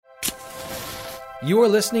You are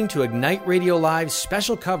listening to Ignite Radio Live's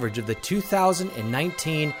special coverage of the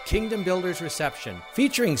 2019 Kingdom Builders Reception,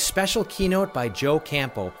 featuring special keynote by Joe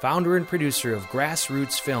Campo, founder and producer of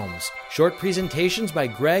Grassroots Films. Short presentations by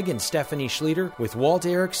Greg and Stephanie Schlueter with Walt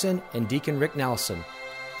Erickson and Deacon Rick Nelson.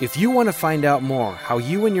 If you want to find out more how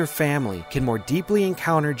you and your family can more deeply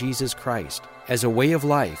encounter Jesus Christ as a way of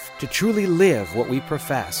life to truly live what we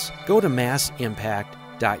profess, go to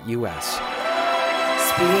massimpact.us.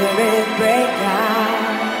 Spirit break out,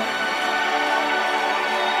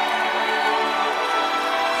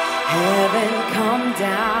 heaven come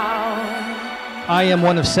down. I am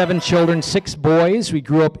one of 7 children, 6 boys. We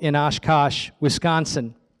grew up in Oshkosh,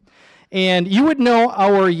 Wisconsin. And you would know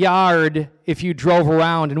our yard if you drove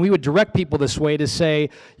around, and we would direct people this way to say,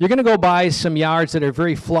 you're going to go by some yards that are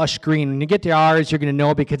very flush green. When you get to ours, you're going to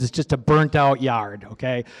know because it's just a burnt-out yard,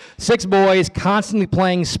 okay? 6 boys, constantly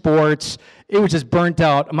playing sports. It was just burnt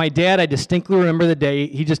out. My dad, I distinctly remember the day,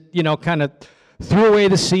 he just, kind of threw away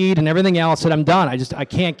the seed and everything else, said, I'm done. I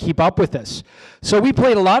can't keep up with this. So we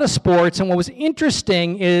played a lot of sports, and what was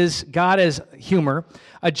interesting is, God has humor,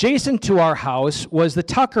 adjacent to our house was the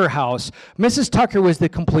Tucker house. Mrs. Tucker was the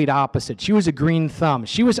complete opposite. She was a green thumb.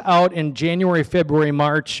 She was out in January, February,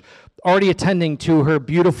 March, already attending to her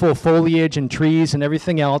beautiful foliage and trees and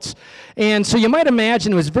everything else. And so you might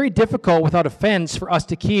imagine it was very difficult without a fence for us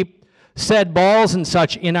to keep said balls and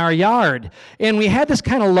such in our yard. And we had this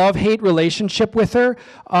kind of love-hate relationship with her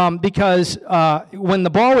because when the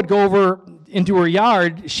ball would go over into her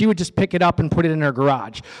yard, she would just pick it up and put it in her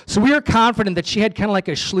garage. So we were confident that she had kind of like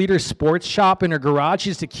a Schlueter sports shop in her garage. She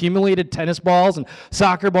just accumulated tennis balls and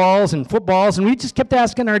soccer balls and footballs, and we just kept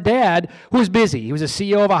asking our dad, who was busy. He was a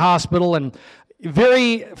CEO of a hospital and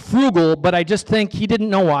very frugal, but I just think he didn't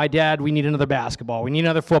know why. Dad, we need another basketball, we need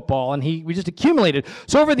another football, and we just accumulated.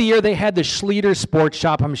 So over the year, they had the Schlueter sports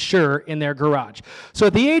shop, I'm sure, in their garage. So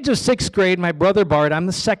at the age of 6th grade, my brother Bart, I'm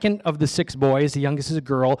the second of the 6 boys, the youngest is a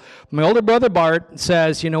girl. My older brother Bart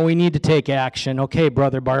says, we need to take action. Okay,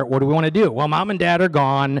 brother Bart, what do we want to do? Well, Mom and Dad are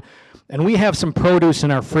gone, and we have some produce in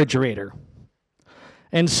our refrigerator.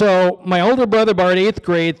 And so my older brother, Bart, 8th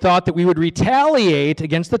grade, thought that we would retaliate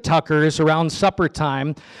against the Tuckers around supper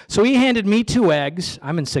time. So he handed me 2 eggs.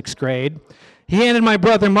 I'm in 6th grade. He handed my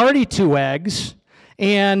brother Marty 2 eggs.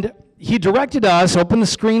 And he directed us, opened the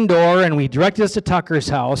screen door, and we directed us to Tucker's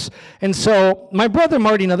house. And so my brother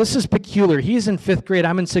Marty, now this is peculiar. He's in 5th grade.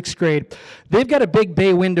 I'm in 6th grade. They've got a big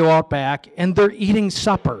bay window out back, and they're eating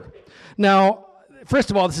supper. Now,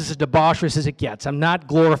 first of all, this is as debaucherous as it gets. I'm not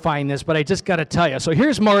glorifying this, but I just got to tell you. So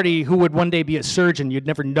here's Marty, who would one day be a surgeon. You'd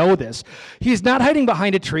never know this. He's not hiding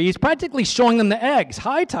behind a tree. He's practically showing them the eggs.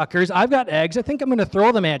 Hi, Tuckers. I've got eggs. I think I'm going to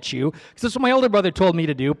throw them at you, because that's what my older brother told me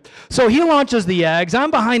to do. So he launches the eggs.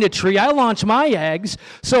 I'm behind a tree. I launch my eggs.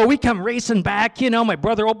 So we come racing back. My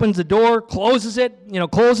brother opens the door, closes it,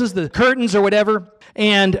 closes the curtains or whatever.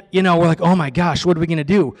 And, we're like, oh my gosh, what are we going to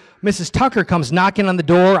do? Mrs. Tucker comes knocking on the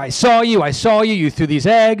door. I saw you, you threw these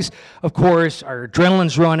eggs. Of course, our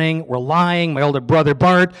adrenaline's running. We're lying. My older brother,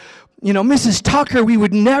 Bart, Mrs. Tucker, we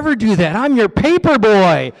would never do that. I'm your paper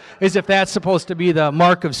boy. As if that's supposed to be the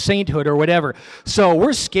mark of sainthood or whatever. So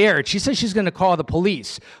we're scared. She says she's going to call the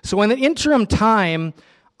police. So in the interim time,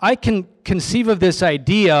 I can conceive of this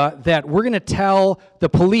idea that we're going to tell the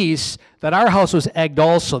police that our house was egged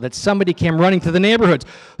also, that somebody came running through the neighborhoods.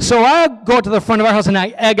 So I go to the front of our house and I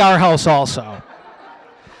egg our house also.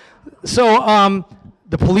 So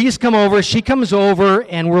the police come over, she comes over,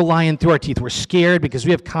 and we're lying through our teeth. We're scared because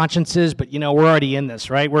we have consciences, but we're already in this,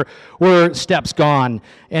 right? We're steps gone.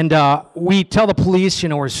 And we tell the police,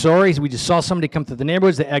 we're sorry. We just saw somebody come through the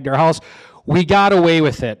neighborhoods, they egged our house. We got away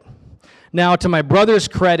with it. Now, to my brother's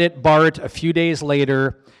credit, Bart, a few days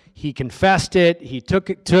later, he confessed it. He took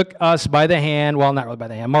us by the hand, well, not really by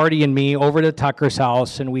the hand, Marty and me, over to Tucker's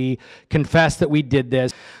house, and we confessed that we did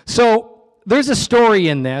this. So there's a story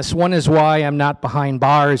in this. One is why I'm not behind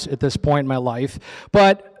bars at this point in my life.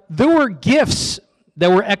 But there were gifts that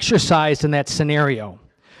were exercised in that scenario.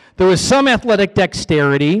 There was some athletic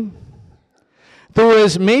dexterity. There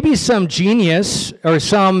was maybe some genius or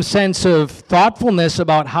some sense of thoughtfulness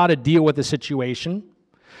about how to deal with the situation.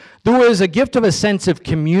 There was a gift of a sense of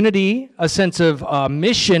community, a sense of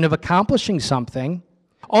mission of accomplishing something.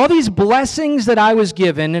 All these blessings that I was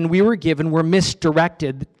given and we were given were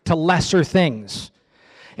misdirected to lesser things.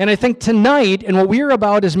 And I think tonight, and what we're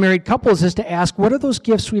about as married couples, is to ask, what are those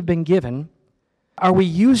gifts we've been given? Are we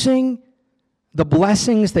using the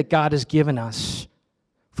blessings that God has given us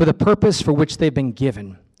for the purpose for which they've been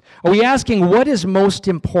given? Are we asking what is most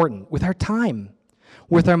important with our time,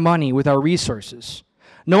 with our money, with our resources?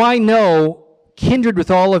 Now, I know, kindred with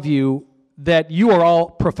all of you, that you are all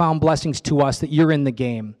profound blessings to us, that you're in the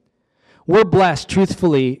game. We're blessed,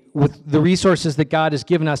 truthfully, with the resources that God has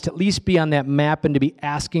given us to at least be on that map and to be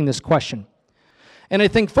asking this question. And I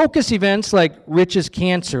think focus events like Rich's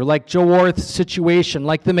cancer, like Joe Orth's situation,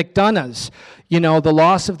 like the McDonoughs, the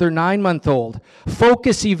loss of their 9-month-old.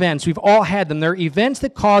 Focus events, we've all had them. They're events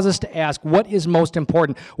that cause us to ask, what is most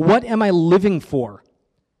important? What am I living for?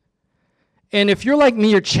 And if you're like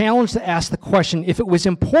me, you're challenged to ask the question, if it was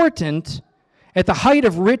important, at the height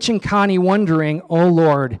of Rich and Connie wondering, oh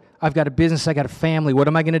Lord, I've got a business, I got a family, what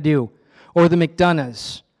am I going to do? Or the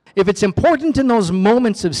McDonoughs. If it's important in those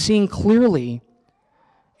moments of seeing clearly,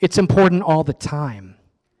 it's important all the time.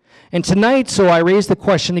 And tonight, so I raise the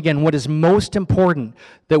question again, what is most important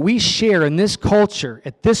that we share in this culture,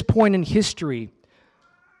 at this point in history,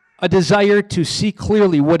 a desire to see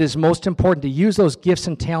clearly what is most important, to use those gifts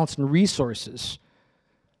and talents and resources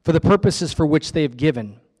for the purposes for which they've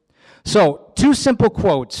given. So, 2 simple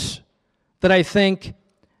quotes that I think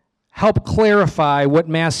help clarify what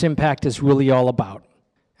Mass Impact is really all about.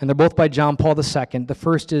 And they're both by John Paul II. The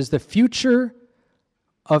first is, the future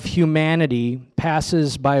of humanity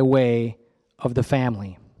passes by way of the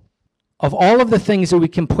family. Of all of the things that we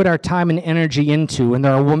can put our time and energy into, and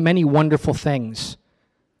there are many wonderful things,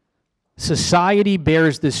 society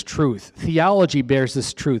bears this truth. Theology bears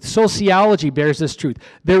this truth. Sociology bears this truth.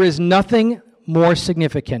 There is nothing more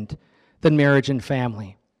significant than marriage and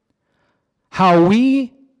family. How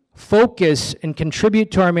we focus and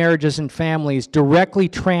contribute to our marriages and families directly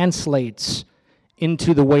translates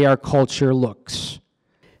into the way our culture looks.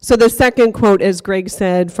 So the second quote, as Greg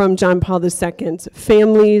said, from John Paul II,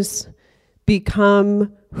 families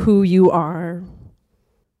become who you are.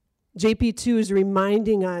 JP2 is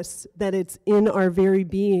reminding us that it's in our very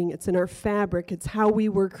being, it's in our fabric, it's how we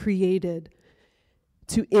were created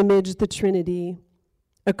to image the Trinity,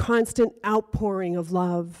 a constant outpouring of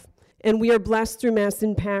love. And we are blessed through Mass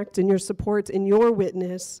Impact and your support and your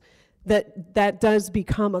witness that does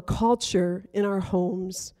become a culture in our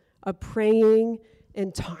homes of praying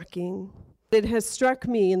and talking. It has struck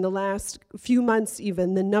me in the last few months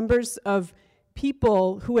even, the numbers of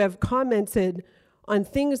people who have commented on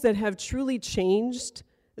things that have truly changed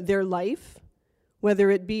their life, whether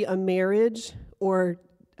it be a marriage or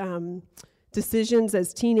decisions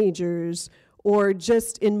as teenagers, or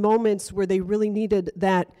just in moments where they really needed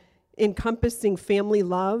that encompassing family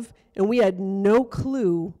love, and we had no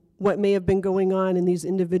clue what may have been going on in these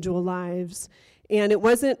individual lives. And it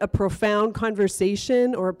wasn't a profound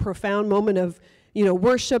conversation or a profound moment of,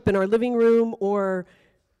 worship in our living room or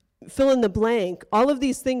fill in the blank. All of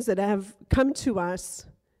these things that have come to us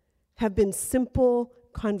have been simple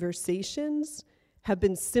conversations, have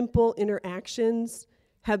been simple interactions,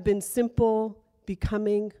 have been simple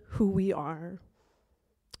becoming who we are.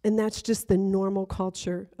 And that's just the normal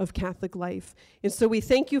culture of Catholic life. And so we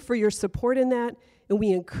thank you for your support in that, and we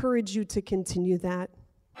encourage you to continue that.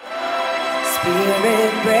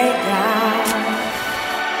 Spirit break out.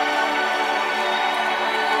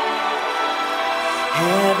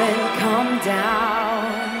 Heaven come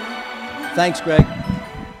down. Thanks, Greg.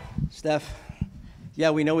 Steph.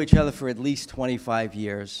 Yeah, we know each other for at least 25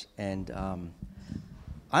 years. And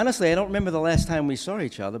honestly, I don't remember the last time we saw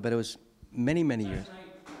each other, but it was many, many years.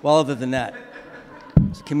 Well, other than that,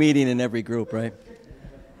 there's a comedian in every group, right?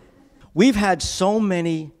 We've had so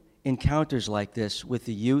many encounters like this with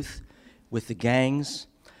the youth, with the gangs,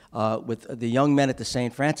 with the young men at the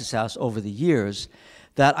St. Francis House over the years,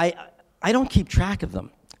 that I don't keep track of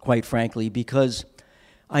them, quite frankly, because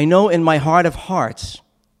I know in my heart of hearts,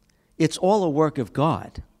 it's all a work of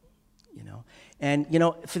God, And,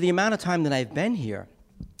 for the amount of time that I've been here,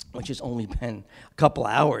 which has only been a couple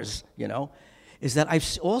hours, is that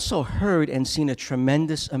I've also heard and seen a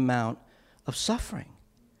tremendous amount of suffering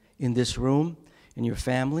in this room, in your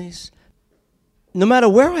families. No matter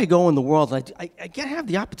where I go in the world, I have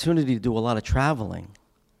the opportunity to do a lot of traveling.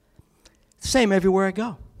 Same everywhere I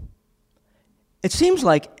go. It seems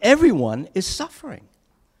like everyone is suffering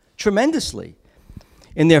tremendously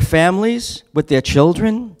in their families, with their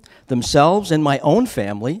children, themselves, and my own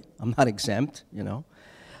family. I'm not exempt,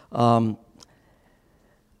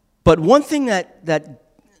 But one thing that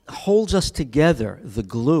holds us together, the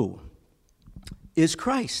glue, is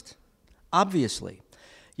Christ, obviously.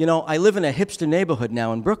 I live in a hipster neighborhood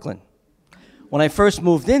now in Brooklyn. When I first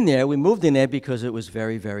moved in there, we moved in there because it was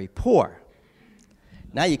very, very poor.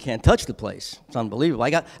 Now you can't touch the place. It's unbelievable.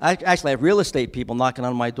 I have real estate people knocking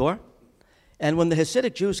on my door. And when the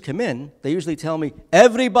Hasidic Jews come in, they usually tell me,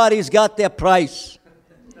 everybody's got their price.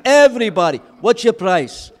 Everybody. What's your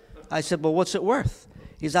price? I said, well, what's it worth?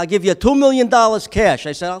 He said, I'll give you $2 million cash.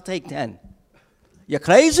 I said, I'll take 10. You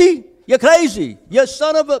crazy? You're crazy. You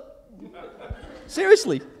son of a...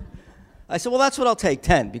 Seriously. I said, well, that's what I'll take,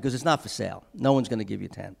 10, because it's not for sale. No one's going to give you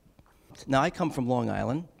 10. Now, I come from Long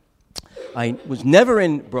Island. I was never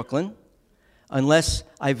in Brooklyn unless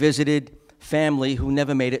I visited family who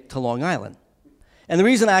never made it to Long Island. And the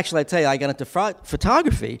reason, actually, I tell you, I got into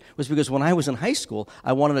photography was because when I was in high school,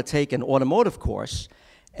 I wanted to take an automotive course,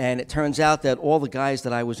 and it turns out that all the guys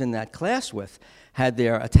that I was in that class with had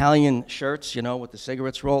their Italian shirts, you know, with the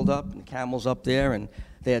cigarettes rolled up and camels up there, and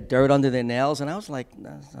they had dirt under their nails, and I was like,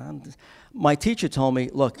 my teacher told me,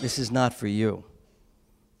 look, this is not for you.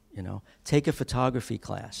 You know, take a photography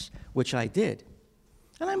class, which I did.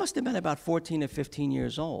 And I must have been about 14 or 15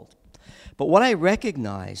 years old. But what I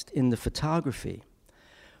recognized in the photography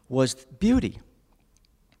was beauty.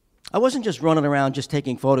 I wasn't just running around just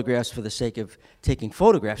taking photographs for the sake of taking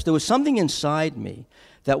photographs. There was something inside me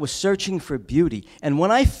that was searching for beauty. And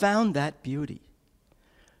when I found that beauty,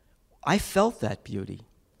 I felt that beauty.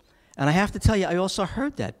 And I have to tell you, I also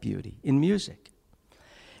heard that beauty in music.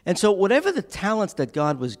 And so whatever the talents that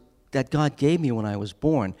God gave me when I was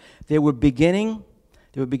born, they were beginning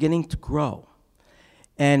to grow.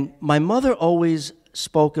 And my mother always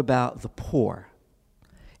spoke about the poor.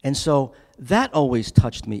 And so that always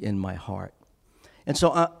touched me in my heart. And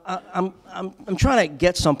so I'm trying to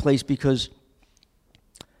get someplace, because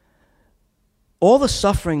all the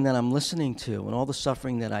suffering that I'm listening to and all the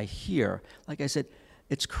suffering that I hear, like I said,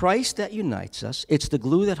 it's Christ that unites us. It's the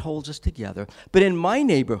glue that holds us together. But in my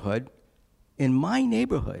neighborhood, they're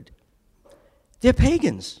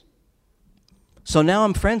pagans. So now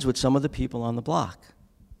I'm friends with some of the people on the block.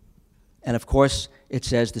 And of course, it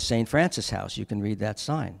says the St. Francis House. You can read that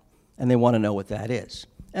sign. And they want to know what that is.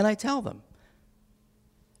 And I tell them.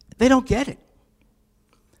 They don't get it.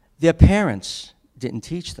 Their parents didn't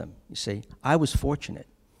teach them. You see, I was fortunate.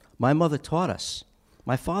 My mother taught us.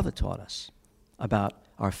 My father taught us about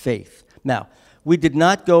our faith. Now, we did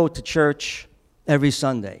not go to church every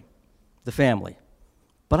Sunday, the family.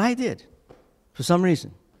 But I did, for some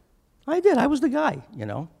reason. I did. I was the guy, you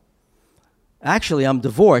know. Actually, I'm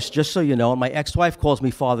divorced, just so you know, and my ex-wife calls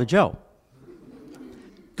me Father Joe.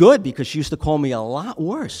 Good, because she used to call me a lot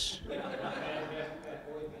worse.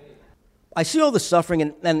 I see all the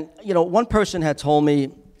suffering, and you know, one person had told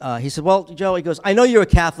me, he said, well, Joe, he goes, I know you're a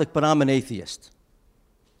Catholic, but I'm an atheist.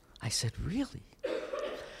 I said, really?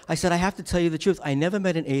 I said, I have to tell you the truth. I never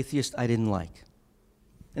met an atheist I didn't like.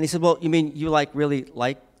 And he said, well, you mean you really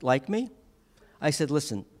like me? I said,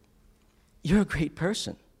 listen, you're a great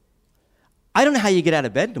person. I don't know how you get out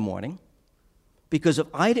of bed in the morning, because if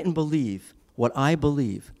I didn't believe what I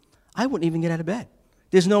believe, I wouldn't even get out of bed.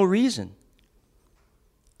 There's no reason.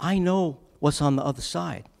 I know what's on the other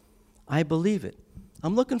side. I believe it.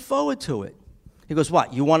 I'm looking forward to it. He goes,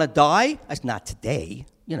 what, you want to die? I said, not today,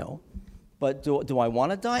 you know. But do I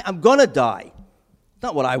want to die? I'm going to die.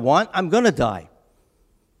 Not what I want. I'm going to die.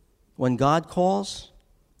 When God calls,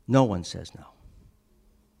 no one says no.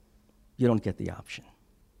 You don't get the option.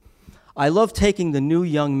 I love taking the new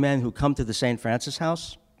young men who come to the St. Francis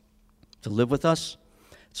House to live with us.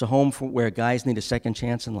 It's a home where guys need a second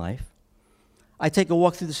chance in life. I take a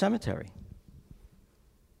walk through the cemetery.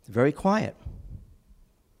 It's very quiet.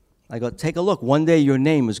 I go, take a look. One day your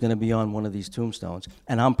name is going to be on one of these tombstones,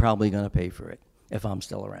 and I'm probably going to pay for it if I'm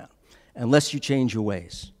still around, unless you change your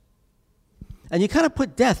ways. And you kind of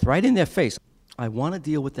put death right in their face. I want to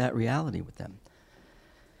deal with that reality with them.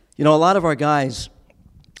 You know, a lot of our guys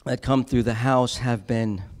that come through the house have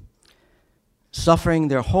been suffering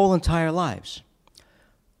their whole entire lives.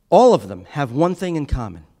 All of them have one thing in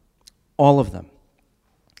common. All of them.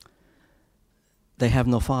 They have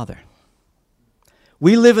no father.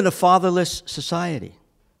 We live in a fatherless society.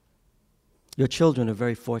 Your children are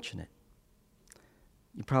very fortunate.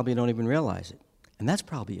 You probably don't even realize it. And that's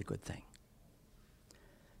probably a good thing.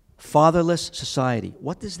 Fatherless society.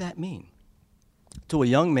 What does that mean? To a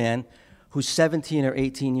young man who's 17 or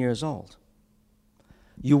 18 years old.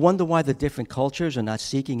 You wonder why the different cultures are not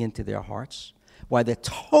seeking into their hearts, why they're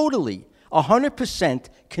totally, 100%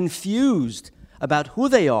 confused about who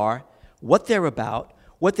they are, what they're about,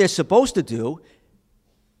 what they're supposed to do,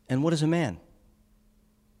 and what is a man?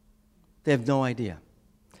 They have no idea.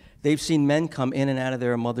 They've seen men come in and out of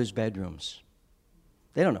their mother's bedrooms.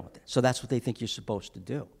 They don't know what so that's what they think you're supposed to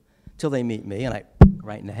do. Till they meet me, and I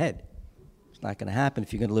right in the head. It's not going to happen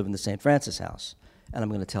if you're going to live in the St. Francis House. And I'm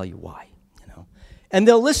going to tell you why, you know. And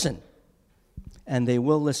they'll listen. And they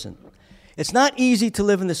will listen. It's not easy to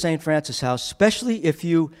live in the St. Francis House, especially if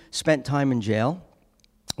you spent time in jail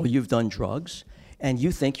or you've done drugs and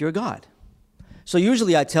you think you're God. So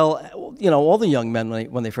usually I tell, all the young men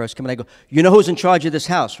when they first come in, I go, you know who's in charge of this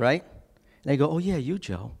house, right? And they go, oh, yeah, you,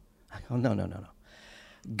 Joe. I go, no.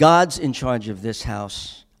 God's in charge of this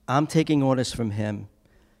house. I'm taking orders from him.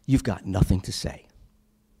 You've got nothing to say.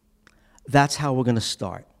 That's how we're going to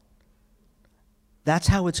start. That's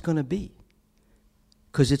how it's going to be.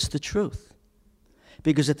 Because it's the truth.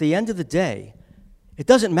 Because at the end of the day, it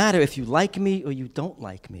doesn't matter if you like me or you don't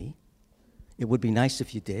like me. It would be nice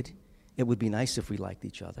if you did. It would be nice if we liked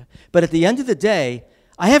each other. But at the end of the day,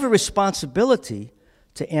 I have a responsibility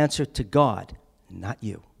to answer to God, not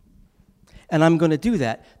you. And I'm going to do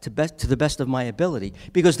that to the best of my ability,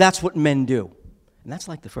 because that's what men do. And that's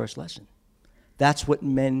like the first lesson. That's what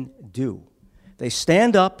men do. They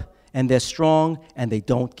stand up, and they're strong, and they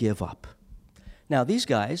don't give up. Now, these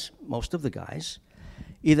guys, most of the guys,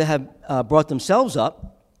 either have brought themselves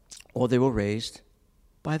up, or they were raised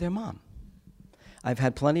by their mom. I've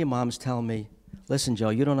had plenty of moms tell me, listen, Joe,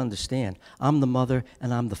 you don't understand. I'm the mother,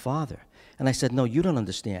 and I'm the father. And I said, no, you don't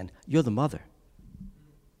understand. You're the mother.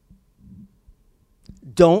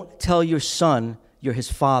 Don't tell your son you're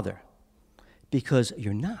his father, because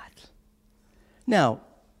you're not. Now,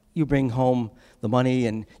 you bring home the money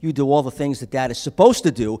and you do all the things that dad is supposed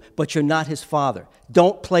to do, but you're not his father.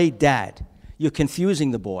 Don't play dad. You're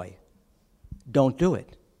confusing the boy. Don't do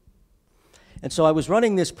it. And so I was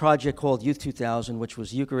running this project called Youth 2000, which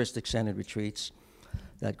was Eucharistic-centered retreats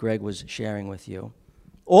that Greg was sharing with you.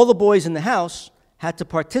 All the boys in the house had to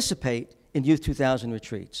participate in Youth 2000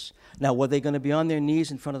 retreats. Now, were they going to be on their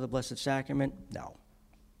knees in front of the Blessed Sacrament? No.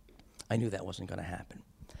 I knew that wasn't going to happen.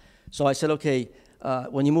 So I said, okay,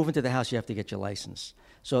 when you move into the house, you have to get your license.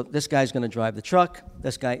 So this guy's going to drive the truck.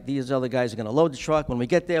 These other guys are going to load the truck. When we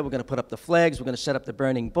get there, we're going to put up the flags. We're going to set up the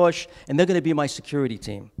burning bush. And they're going to be my security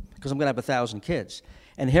team, because I'm going to have 1,000 kids.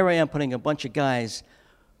 And here I am putting a bunch of guys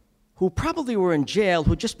who probably were in jail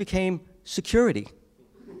who just became security.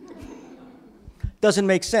 Doesn't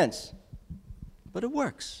make sense. But it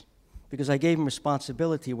works, because I gave them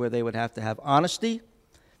responsibility where they would have to have honesty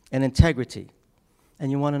and integrity.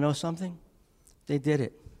 And you want to know something? They did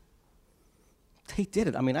it. They did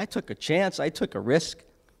it. I mean, I took a chance. I took a risk.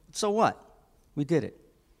 So what? We did it.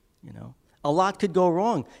 A lot could go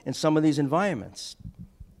wrong in some of these environments.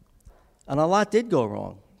 And a lot did go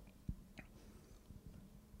wrong.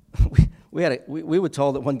 We were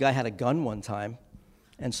told that one guy had a gun one time.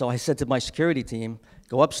 And so I said to my security team,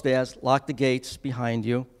 go upstairs, lock the gates behind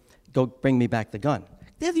you, go bring me back the gun.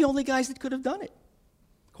 They're the only guys that could have done it,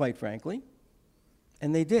 quite frankly.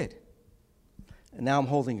 And they did. And now I'm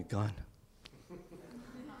holding a gun.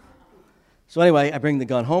 So anyway, I bring the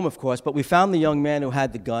gun home, of course, but we found the young man who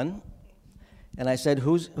had the gun. And I said,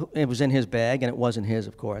 it was in his bag, and it wasn't his,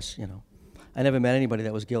 of course, I never met anybody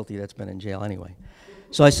that was guilty that's been in jail anyway.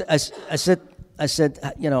 So I said,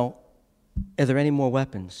 are there any more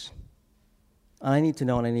weapons? I need to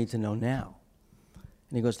know, and I need to know now.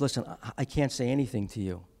 And he goes, listen, I can't say anything to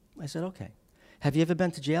you. I said, okay. Have you ever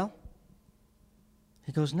been to jail?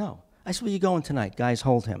 He goes, no. I said, where you going tonight? Guys,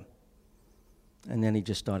 hold him. And then he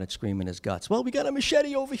just started screaming his guts. Well, we got a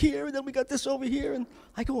machete over here, and then we got this over here. And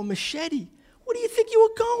I go, a machete? Where do you think you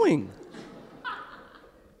were going?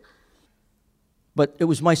 But it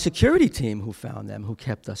was my security team who found them, who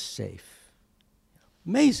kept us safe.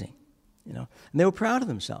 Amazing, And they were proud of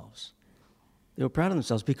themselves. They were proud of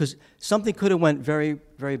themselves because something could have went very,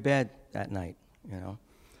 very bad that night,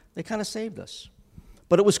 They kind of saved us.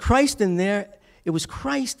 But it was Christ in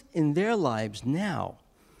their lives now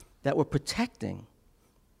that were protecting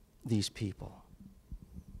these people.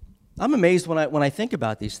 I'm amazed when I think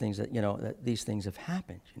about these things that these things have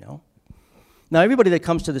happened, Now, everybody that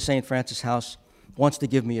comes to the St. Francis house wants to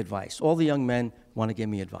give me advice. All the young men want to give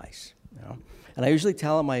me advice, And I usually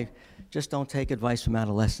tell them I just don't take advice from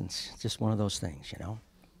adolescents. It's just one of those things,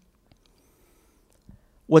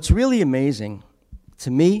 What's really amazing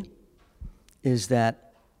to me is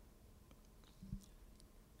that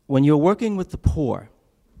when you're working with the poor,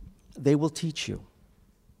 they will teach you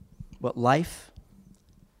what life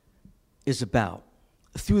is about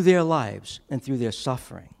through their lives and through their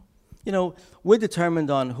suffering. We're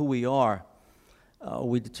determined on who we are.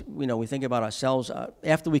 We think about ourselves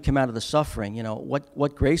after we come out of the suffering.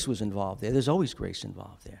 What grace was involved there? There's always grace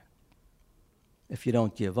involved there. If you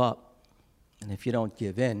don't give up, and if you don't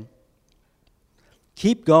give in,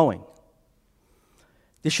 keep going.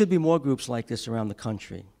 There should be more groups like this around the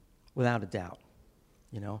country, without a doubt.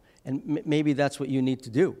 And maybe that's what you need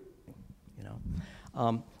to do.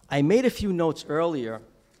 I made a few notes earlier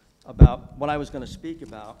about what I was going to speak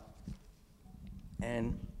about,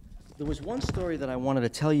 and there was one story that I wanted to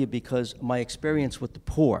tell you because my experience with the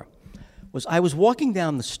poor was I was walking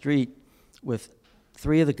down the street with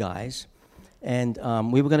 3 of the guys, and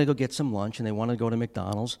we were going to go get some lunch, and they wanted to go to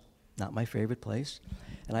McDonald's, not my favorite place.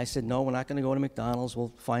 And I said, no, we're not going to go to McDonald's.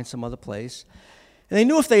 We'll find some other place. And they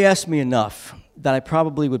knew if they asked me enough that I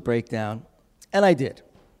probably would break down, and I did.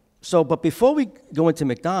 So, but before we go into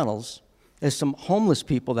McDonald's, there's some homeless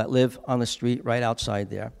people that live on the street right outside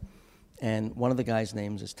there. And one of the guys'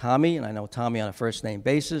 names is Tommy, and I know Tommy on a first-name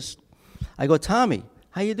basis. I go, Tommy,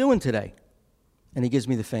 how you doing today? And he gives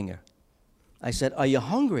me the finger. I said, are you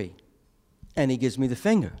hungry? And he gives me the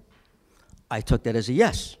finger. I took that as a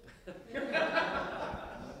yes.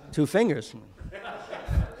 2 fingers.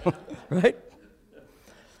 Right?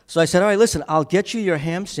 So I said, all right, listen, I'll get you your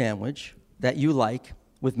ham sandwich that you like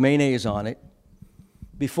with mayonnaise on it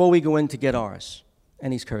before we go in to get ours.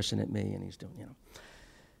 And he's cursing at me, and he's doing,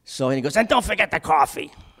 So he goes, and don't forget the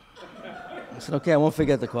coffee. I said, okay, I won't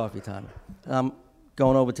forget the coffee, Tommy. And I'm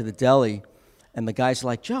going over to the deli, and the guy's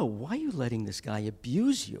like, Joe, why are you letting this guy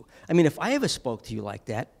abuse you? I mean, if I ever spoke to you like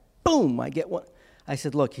that, boom, I get one. I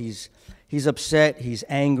said, look, he's upset, he's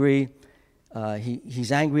angry,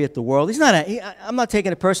 he's angry at the world. He's not. I'm not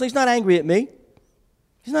taking it personally. He's not angry at me.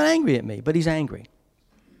 He's not angry at me, but he's angry.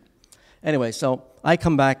 Anyway, so I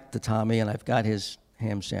come back to Tommy, and I've got his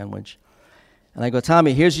ham sandwich. And I go,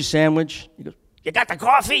 Tommy, here's your sandwich. He goes, you got the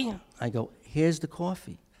coffee? I go, here's the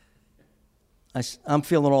coffee. I'm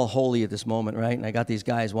feeling all holy at this moment, right? And I got these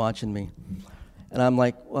guys watching me. And I'm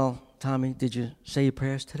like, well, Tommy, did you say your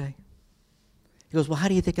prayers today? He goes, well, how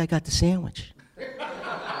do you think I got the sandwich?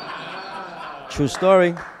 True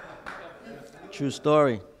story. True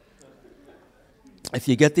story. If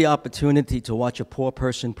you get the opportunity to watch a poor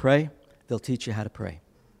person pray, they'll teach you how to pray.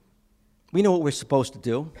 We know what we're supposed to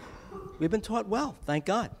do. We've been taught well, thank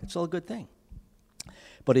God. It's all a good thing.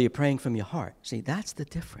 But are you praying from your heart? See, that's the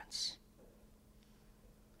difference.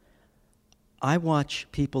 I watch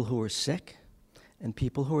people who are sick and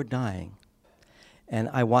people who are dying, and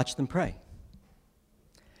I watch them pray.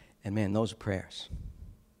 And man, those are prayers.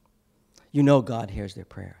 You know God hears their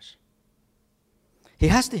prayers. He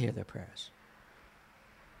has to hear their prayers.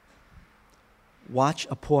 Watch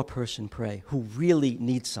a poor person pray who really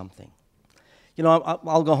needs something.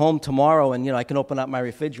 I'll go home tomorrow and, I can open up my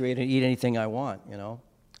refrigerator and eat anything I want,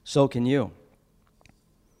 So can you.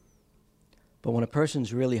 But when a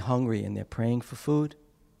person's really hungry and they're praying for food,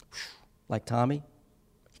 like Tommy,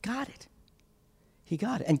 he got it. He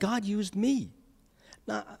got it. And God used me.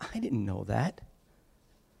 Now, I didn't know that.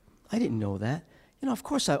 Of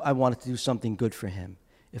course I wanted to do something good for him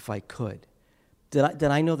if I could. Did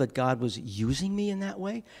I know that God was using me in that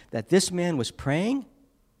way? That this man was praying?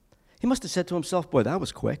 He must have said to himself, boy, that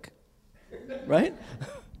was quick. Right?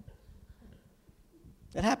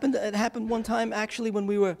 It happened one time actually when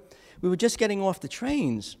we were just getting off the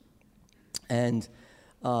trains, and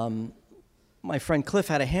my friend Cliff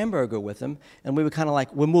had a hamburger with him, and we were kind of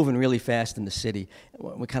like, we're moving really fast in the city.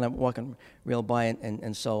 We're kind of walking real by,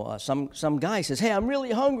 and so some guy says, hey, I'm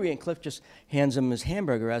really hungry, and Cliff just hands him his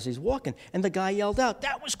hamburger as he's walking, and the guy yelled out,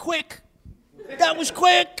 that was quick! That was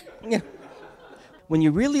quick! When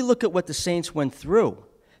you really look at what the saints went through,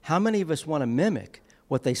 how many of us want to mimic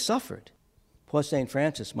what they suffered? Poor St.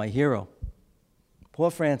 Francis, my hero. Poor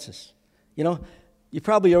Francis. You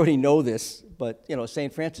probably already know this, but,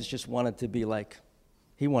 St. Francis just wanted to be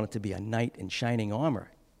he wanted to be a knight in shining armor.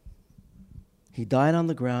 He died on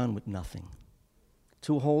the ground with nothing.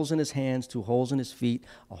 2 holes in his hands, 2 holes in his feet,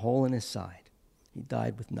 a hole in his side. He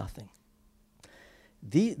died with nothing.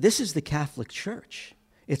 This is the Catholic Church.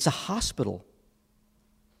 It's a hospital.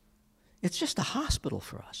 It's just a hospital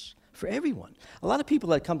for us, for everyone. A lot of people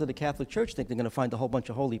that come to the Catholic Church think they're going to find a whole bunch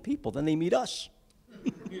of holy people. Then they meet us.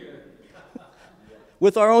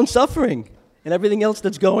 With our own suffering and everything else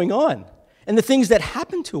that's going on. And the things that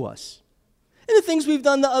happen to us. And the things we've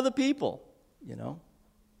done to other people,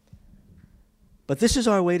 But this is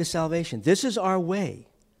our way to salvation. This is our way.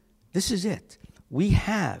 This is it. We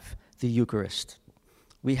have the Eucharist.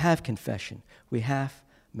 We have confession. We have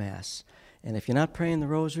Mass. And if you're not praying the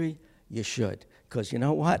Rosary, you should. Because you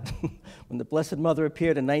know what? When the Blessed Mother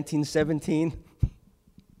appeared in 1917,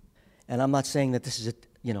 and I'm not saying that this is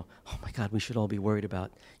oh my God, we should all be worried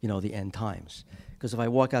about, the end times. Because if I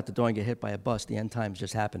walk out the door and get hit by a bus, the end times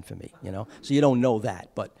just happened for me, So you don't know that.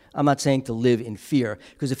 But I'm not saying to live in fear.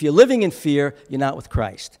 Because if you're living in fear, you're not with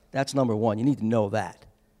Christ. That's number one. You need to know that.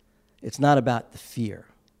 It's not about the fear.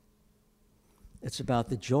 It's about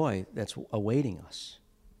the joy that's awaiting us.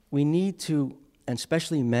 We need to, and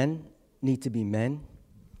especially men, need to be men,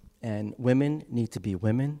 and women need to be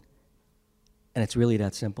women. And it's really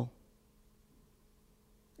that simple.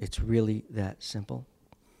 It's really that simple.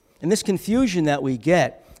 And this confusion that we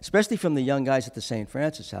get, especially from the young guys at the St.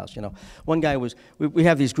 Francis House, one guy we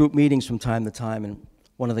have these group meetings from time to time, and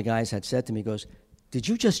one of the guys had said to me, he goes, "Did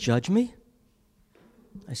you just judge me?"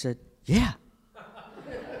 I said, "Yeah."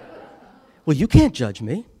 "Well, you can't judge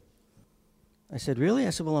me." I said, "Really?"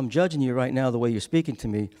 I said, "Well, I'm judging you right now the way you're speaking to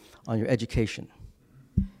me on your education.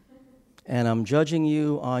 And I'm judging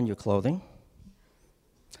you on your clothing.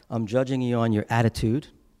 I'm judging you on your attitude.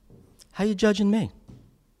 How are you judging me?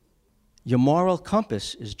 Your moral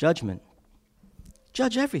compass is judgment.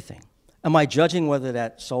 Judge everything. Am I judging whether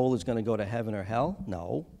that soul is going to go to heaven or hell?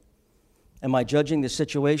 No. Am I judging the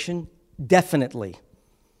situation? Definitely.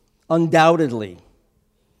 Undoubtedly.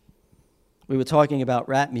 We were talking about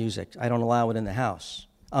rap music. I don't allow it in the house.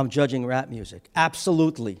 I'm judging rap music.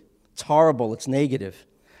 Absolutely. It's horrible. It's negative.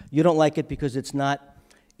 You don't like it because it's not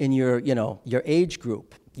in your age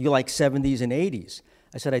group. You like 70s and 80s.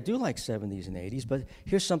 I said, I do like 70s and 80s, but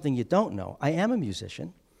here's something you don't know. I am a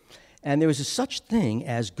musician, and there is a such thing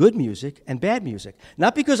as good music and bad music.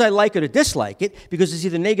 Not because I like it or dislike it, because it's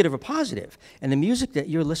either negative or positive. And the music that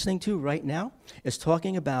you're listening to right now is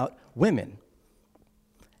talking about women,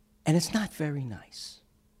 and it's not very nice.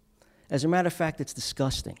 As a matter of fact, it's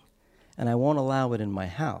disgusting, and I won't allow it in my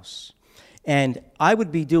house. And I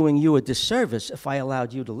would be doing you a disservice if I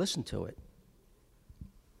allowed you to listen to it.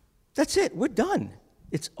 That's it. We're done.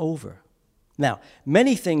 It's over. Now,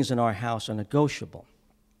 many things in our house are negotiable.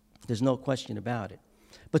 There's no question about it.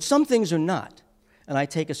 But some things are not, and I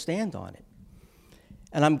take a stand on it.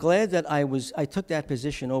 And I'm glad that I took that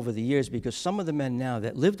position over the years, because some of the men now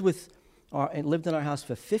that lived in our house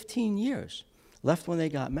for 15 years, left when they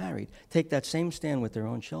got married, take that same stand with their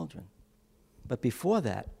own children. But before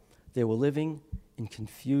that, they were living in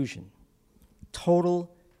confusion. Total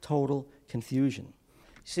confusion.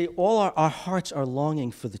 See, all our hearts are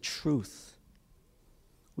longing for the truth.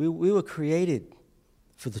 We were created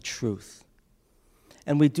for the truth.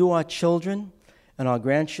 And we do our children and our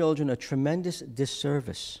grandchildren a tremendous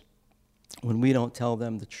disservice when we don't tell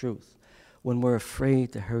them the truth, when we're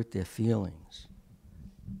afraid to hurt their feelings.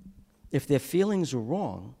 If their feelings are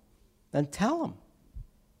wrong, then tell them.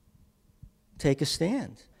 Take a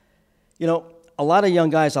stand. A lot of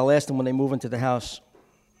young guys, I'll ask them when they move into the house,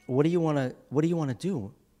 what do you want to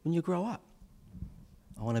do when you grow up?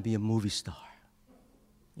 I want to be a movie star.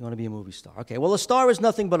 You want to be a movie star? Okay, well, a star is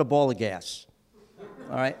nothing but a ball of gas.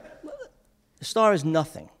 All right? A star is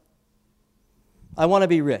nothing. I want to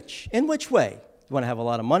be rich. In which way? You want to have a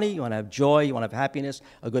lot of money? You want to have joy? You want to have happiness?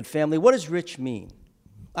 A good family? What does rich mean?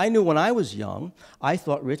 I knew when I was young, I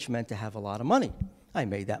thought rich meant to have a lot of money. I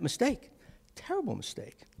made that mistake. Terrible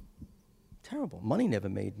mistake. Terrible. Money never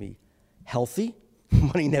made me healthy.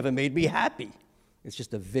 Money never made me happy. It's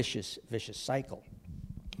just a vicious cycle.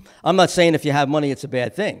 I'm not saying if you have money, it's a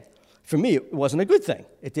bad thing. For me, it wasn't a good thing.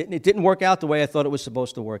 It didn't work out the way I thought it was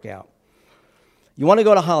supposed to work out. You want to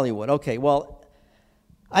go to Hollywood? Okay, well,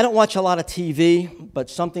 I don't watch a lot of TV, but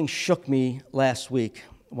something shook me last week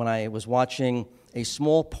when I was watching a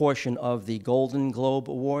small portion of the Golden Globe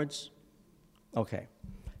Awards. Okay.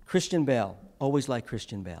 Christian Bale. Always liked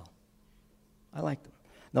Christian Bale. I liked him.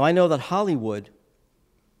 Now, I know that Hollywood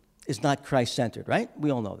is not Christ-centered, right?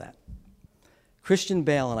 We all know that. Christian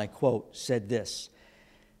Bale, and I quote, said this: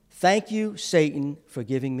 "Thank you, Satan, for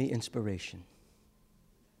giving me inspiration."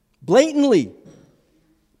 Blatantly,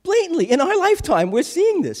 in our lifetime, we're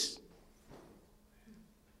seeing this.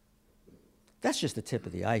 That's just the tip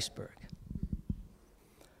of the iceberg.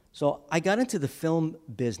 So I got into the film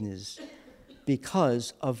business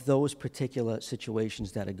because of those particular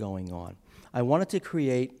situations that are going on. I wanted to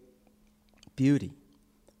create beauty,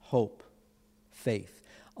 hope, faith.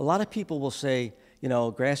 A lot of people will say,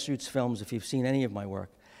 Grassroots Films, if you've seen any of my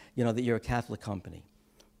work, that you're a Catholic company,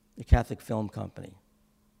 a Catholic film company.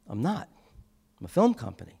 I'm not. I'm a film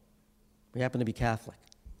company. We happen to be Catholic.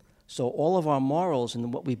 So all of our morals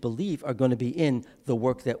and what we believe are going to be in the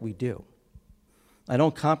work that we do. I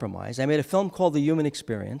don't compromise. I made a film called The Human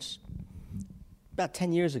Experience about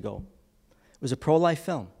 10 years ago. It was a pro-life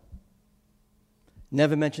film.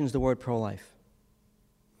 Never mentions the word pro-life.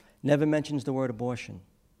 Never mentions the word abortion.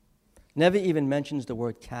 Never even mentions the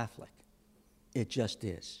word Catholic. It just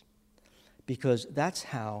is. Because that's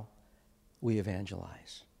how we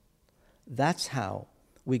evangelize. That's how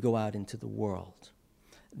we go out into the world.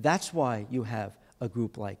 That's why you have a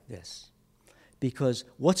group like this. Because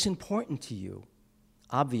what's important to you,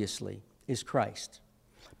 obviously, is Christ.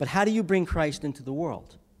 But how do you bring Christ into the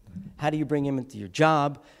world? How do you bring him into your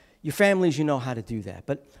job? Your families, you know how to do that.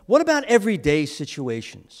 But what about everyday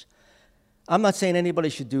situations? I'm not saying anybody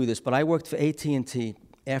should do this, but I worked for AT&T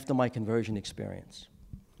after my conversion experience.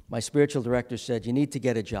 my spiritual director said, you need to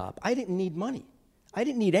get a job. I didn't need money. I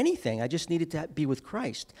didn't need anything. I just needed to be with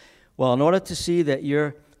Christ. Well, in order to see that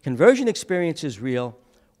your conversion experience is real,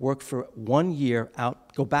 work for 1 year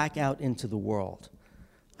out, go back out into the world.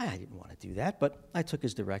 I didn't want to do that, but I took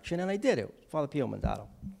his direction, and I did it. Father Pio Mandato.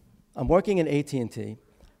 I'm working in AT&T.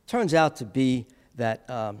 Turns out to be that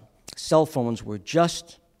cell phones were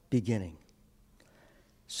just beginning.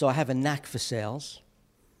 So I have a knack for sales.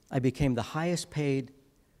 I became the highest paid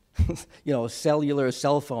cellular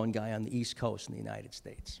cell phone guy on the East Coast in the United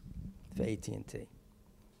States for AT&T.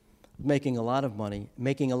 Making a lot of money,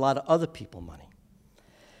 making a lot of other people money.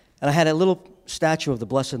 And I had a little statue of the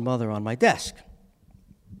Blessed Mother on my desk.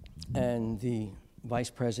 And the vice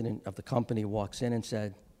president of the company walks in and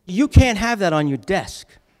said, you can't have that on your desk.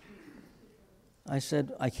 I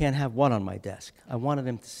said, I can't have what on my desk? I wanted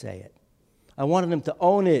him to say it. I wanted him to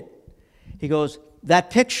own it. He goes, that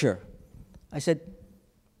picture. I said,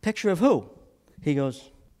 picture of who? He goes,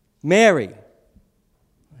 Mary.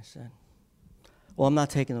 I said, well, I'm not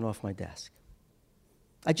taking it off my desk.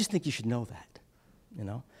 I just think you should know that,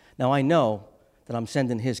 Now, I know that I'm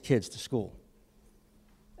sending his kids to school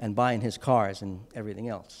and buying his cars and everything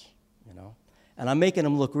else, And I'm making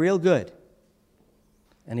him look real good.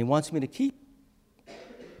 And he wants me to keep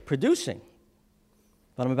producing,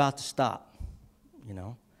 but I'm about to stop,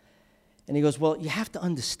 And he goes, well, you have to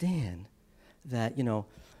understand that,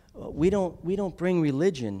 we don't bring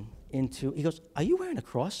religion into, he goes, are you wearing a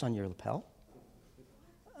cross on your lapel?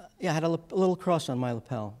 Yeah, I had a little cross on my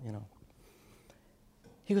lapel,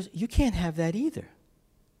 He goes, you can't have that either.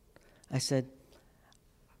 I said,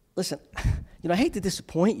 listen, I hate to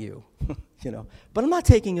disappoint you, but I'm not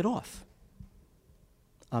taking it off.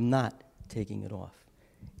 I'm not taking it off.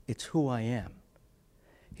 It's who I am.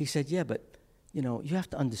 He said, yeah, but, you have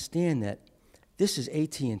to understand that this is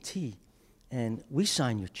AT&T, and we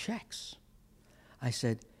sign your checks. I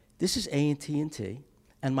said, this is AT&T,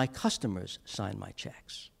 and my customers sign my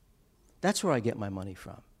checks. That's where I get my money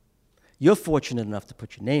from. You're fortunate enough to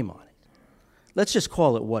put your name on it. Let's just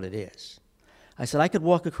call it what it is. I said, I could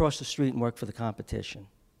walk across the street and work for the competition.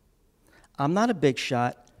 I'm not a big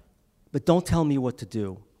shot, but don't tell me what to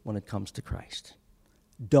do when it comes to Christ.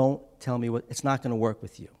 Don't tell me it's not going to work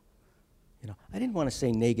with you. I didn't want to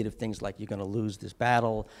say negative things like you're going to lose this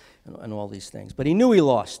battle and all these things. But he knew he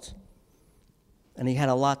lost. And he had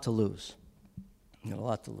a lot to lose.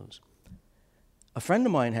 A friend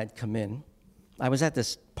of mine had come in. I was at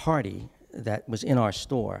this party that was in our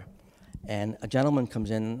store. And a gentleman comes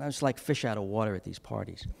in, and I was like fish out of water at these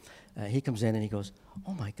parties. He comes in and he goes,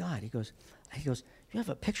 oh my God. He goes, you have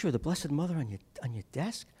a picture of the Blessed Mother on your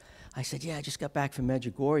desk? I said, yeah, I just got back from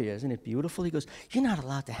Medjugorje. Isn't it beautiful? He goes, you're not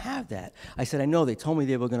allowed to have that. I said, I know. They told me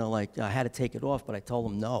they were going to, I had to take it off, but I told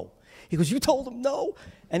them no. He goes, you told them no?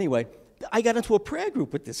 Anyway, I got into a prayer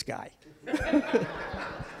group with this guy.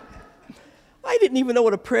 I didn't even know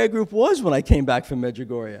what a prayer group was when I came back from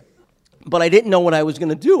Medjugorje. But I didn't know what I was going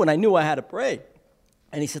to do, and I knew I had to pray.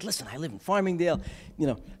 And he said, listen, I live in Farmingdale.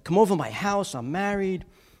 Come over to my house. I'm married,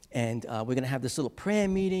 and we're going to have this little prayer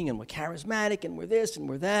meeting, and we're charismatic, and we're this, and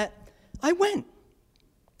we're that. I went.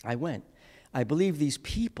 I believe these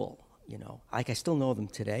people, I still know them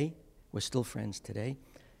today. We're still friends today.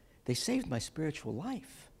 They saved my spiritual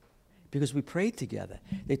life because we prayed together.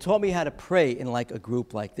 They taught me how to pray in like a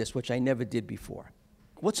group like this, which I never did before.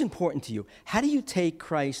 What's important to you? How do you take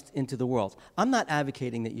Christ into the world? I'm not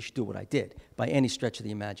advocating that you should do what I did by any stretch of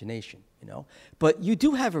the imagination, But you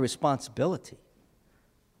do have a responsibility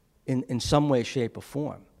in some way, shape, or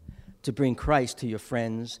form to bring Christ to your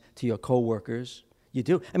friends, to your coworkers. You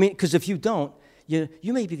do. Because if you don't,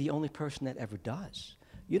 you may be the only person that ever does.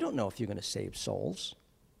 You don't know if you're going to save souls,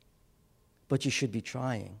 but you should be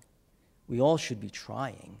trying. We all should be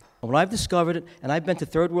trying. When I've discovered it, and I've been to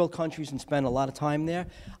third world countries and spent a lot of time there,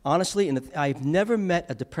 honestly, I've never met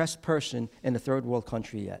a depressed person in a third world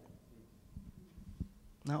country yet.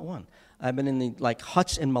 Not one. I've been in the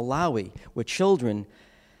huts in Malawi where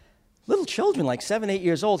little children, like 7, 8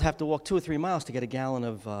 years old, have to walk 2 or 3 miles to get a gallon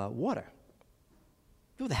of water.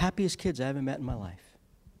 They were the happiest kids I ever met in my life.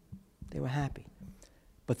 They were happy.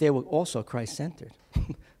 But they were also Christ-centered.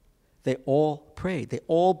 They all prayed. They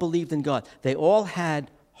all believed in God. They all had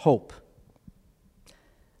hope.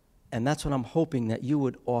 And that's what I'm hoping that you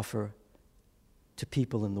would offer to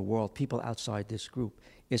people in the world, people outside this group,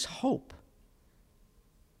 is hope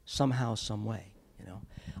somehow, some way.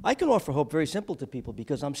 I can offer hope very simple to people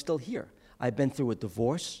because I'm still here. I've been through a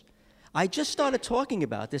divorce. I just started talking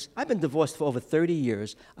about this. I've been divorced for over 30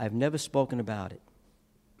 years. I've never spoken about it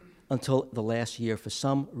until the last year for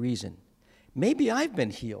some reason. Maybe I've been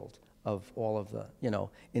healed of all of the,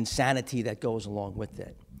 insanity that goes along with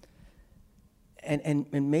it. And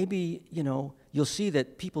maybe, you'll see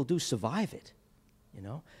that people do survive it,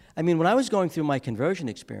 I mean, when I was going through my conversion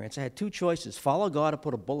experience, I had two choices: follow God or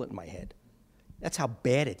put a bullet in my head. That's how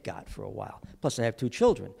bad it got for a while. Plus, I have two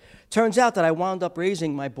children. Turns out that I wound up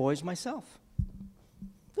raising my boys myself.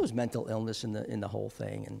 There was mental illness in the whole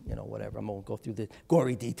thing, and whatever. I won't go through the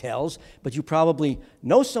gory details, but you probably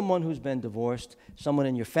know someone who's been divorced, someone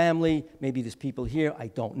in your family. Maybe there's people here, I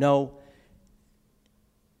don't know.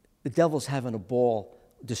 The devil's having a ball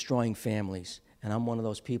destroying families, and I'm one of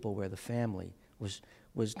those people where the family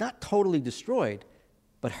was not totally destroyed,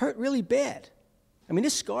 but hurt really bad. I mean,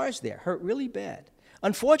 there's scars there, hurt really bad.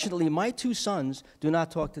 Unfortunately, my two sons do not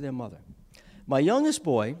talk to their mother. My youngest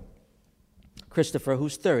boy, Christopher,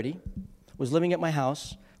 who's 30, was living at my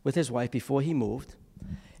house with his wife before he moved.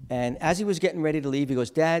 And as he was getting ready to leave, he goes,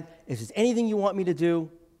 "Dad, if there's anything you want me to do,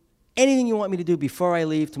 before I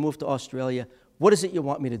leave to move to Australia, what is it you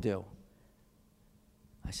want me to do?"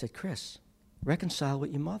 I said, "Chris, reconcile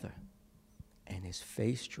with your mother." And his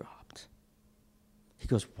face dropped. He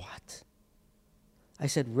goes, "What?" I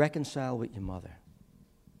said, "Reconcile with your mother."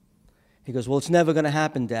 He goes, "Well, it's never going to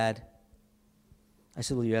happen, Dad." I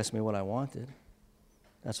said, "Well, you asked me what I wanted.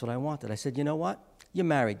 That's what I wanted." I said, "You know what? You're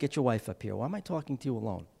married. Get your wife up here. Why am I talking to you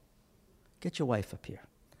alone? Get your wife up here."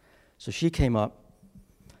 So she came up.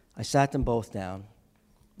 I sat them both down.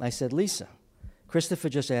 I said, "Lisa, Christopher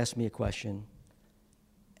just asked me a question,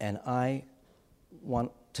 and I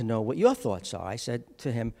want to know what your thoughts are." I said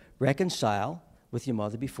to him, "Reconcile with your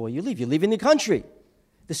mother before you leave. You're leaving the country.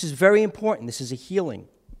 This is very important. This is a healing."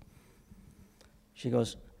 She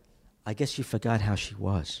goes, "I guess you forgot how she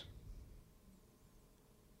was."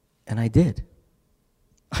 And I did.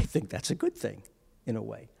 I think that's a good thing, in a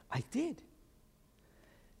way. I did.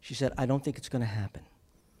 She said, "I don't think it's going to happen.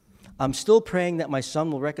 I'm still praying that my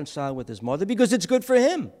son will reconcile with his mother because it's good for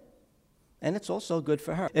him. And it's also good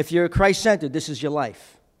for her. If you're Christ-centered, this is your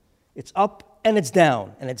life. It's up and it's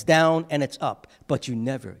down, and it's down and it's up. But you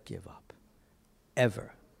never give up,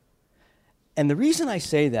 ever." And the reason I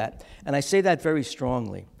say that, and I say that very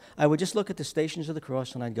strongly, I would just look at the Stations of the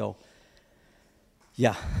Cross and I'd go,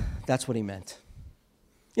 yeah, that's what he meant.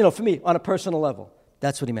 For me, on a personal level,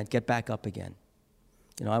 that's what he meant. Get back up again.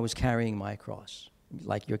 I was carrying my cross,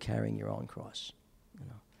 like you're carrying your own cross.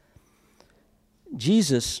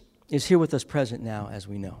 Jesus is here with us present now, as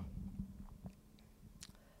we know.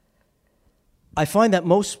 I find that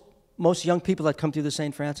most young people that come through the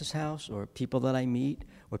St. Francis House, or people that I meet,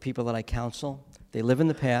 or people that I counsel, they live in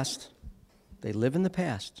the past. They live in the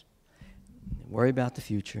past. They worry about the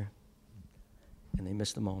future, and they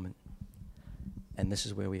miss the moment. And this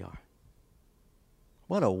is where we are.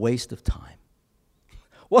 What a waste of time.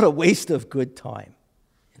 What a waste of good time.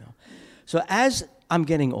 So as I'm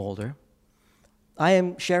getting older, I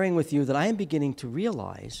am sharing with you that I am beginning to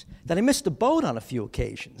realize that I missed the boat on a few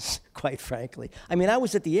occasions, quite frankly. I mean, I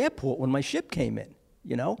was at the airport when my ship came in,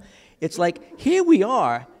 It's like, here we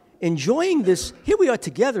are enjoying this. Here we are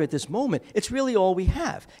together at this moment. It's really all we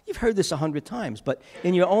have. You've heard this 100 times, but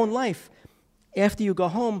in your own life, after you go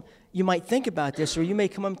home, you might think about this, or you may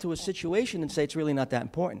come into a situation and say it's really not that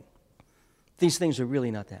important. These things are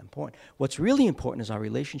really not that important. What's really important is our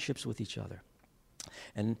relationships with each other.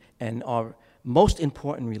 And our most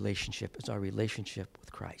important relationship is our relationship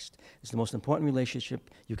with Christ. It's the most important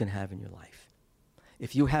relationship you can have in your life.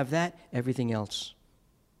 If you have that, everything else,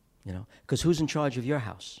 because who's in charge of your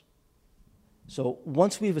house? So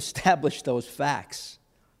once we've established those facts,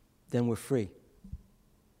 then we're free.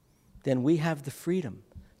 Then we have the freedom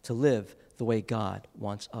to live the way God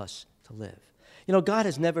wants us to live. God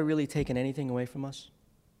has never really taken anything away from us,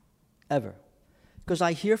 ever. Because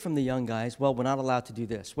I hear from the young guys, well, we're not allowed to do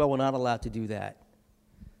this. Well, we're not allowed to do that.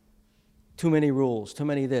 Too many rules, too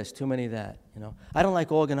many this, too many that. I don't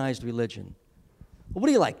like organized religion. Well, what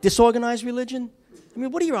do you like, disorganized religion? I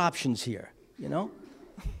mean, what are your options here, Of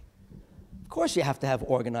course you have to have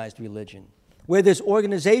organized religion. Where there's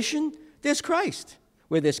organization, there's Christ.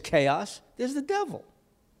 Where there's chaos, there's the devil.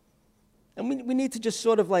 And we need to just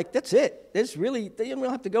sort of that's it. You don't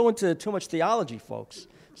have to go into too much theology, folks.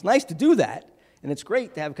 It's nice to do that, and it's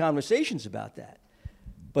great to have conversations about that.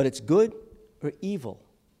 But it's good or evil.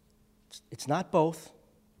 It's not both.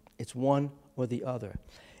 It's one or the other.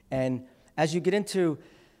 And as you get into,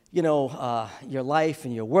 your life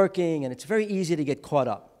and you're working, and it's very easy to get caught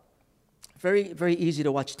up. Very, very easy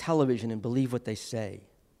to watch television and believe what they say.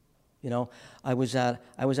 I was at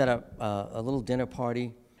a little dinner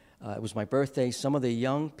party. It was my birthday. Some of the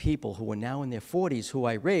young people who were now in their 40s, who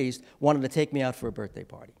I raised, wanted to take me out for a birthday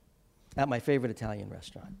party. at my favorite Italian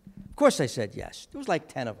restaurant? Of course I said yes. There was like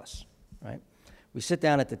 10 of us, right? We sit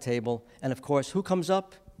down at the table, and of course, who comes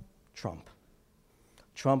up? Trump.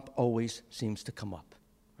 Trump always seems to come up,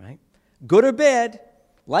 right? Good or bad,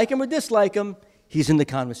 like him or dislike him, he's in the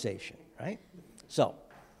conversation, right? So,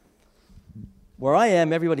 where I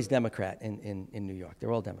am, everybody's Democrat in New York.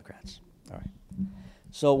 They're all Democrats, all right?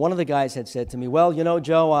 So one of the guys had said to me, well, you know,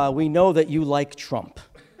 Joe, we know that you like Trump.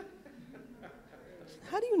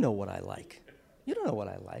 How do you know what I like? You don't know what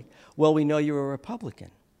I like. Well, we know you're a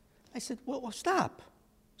Republican. I said, well, stop.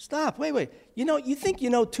 Stop. Wait. You know, you think you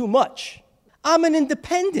know too much. I'm an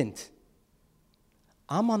independent.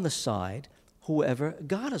 I'm on the side whoever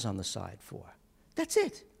God is on the side for. That's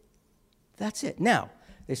it. That's it. Now,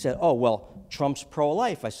 they said, oh, well, Trump's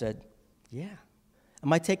pro-life. I said, yeah.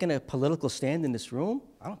 Am I taking a political stand in this room?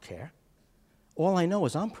 I don't care. All I know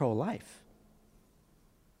is I'm pro-life.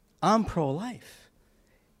 I'm pro-life.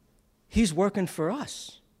 He's working for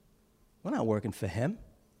us. We're not working for him.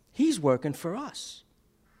 He's working for us.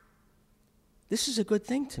 This is a good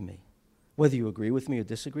thing to me. Whether you agree with me or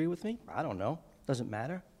disagree with me, I don't know. Doesn't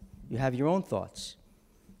matter. You have your own thoughts.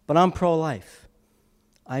 But I'm pro-life.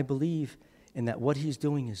 I believe in that what he's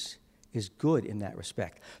doing is good in that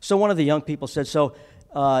respect. So one of the young people said, so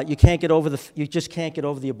you just can't get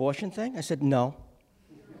over the abortion thing? I said, no.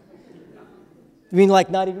 You mean like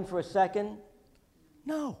not even for a second?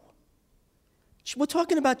 No. We're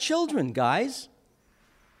talking about children, guys.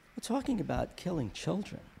 We're talking about killing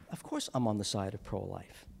children. Of course I'm on the side of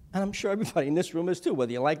pro-life. And I'm sure everybody in this room is too,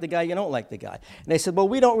 whether you like the guy, you don't like the guy. And they said, well,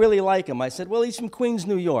 we don't really like him. I said, well, he's from Queens,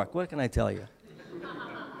 New York. What can I tell you?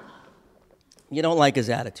 You don't like his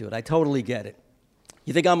attitude. I totally get it.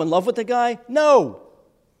 You think I'm in love with the guy? No.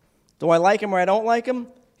 Do I like him or I don't like him?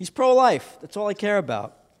 He's pro-life. That's all I care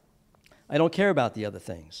about. I don't care about the other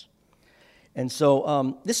things. And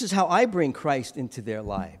so this is how I bring Christ into their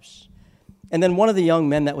lives. And then one of the young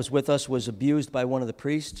men that was with us was abused by one of the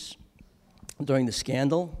priests during the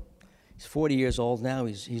scandal. He's 40 years old now.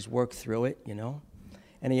 He's worked through it, you know.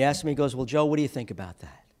 And he asked me, he goes, well, Joe, what do you think about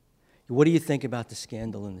that? What do you think about the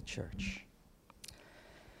scandal in the church?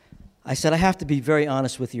 I said, I have to be very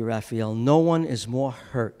honest with you, Raphael. No one is more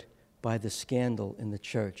hurt by the scandal in the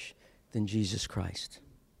church than Jesus Christ.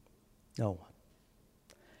 No one.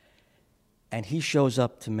 And he shows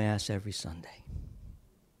up to Mass every Sunday.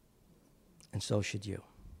 And so should you.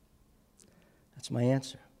 That's my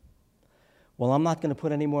answer. Well, I'm not going to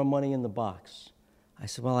put any more money in the box. I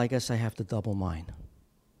said, well, I guess I have to double mine.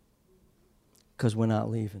 Because we're not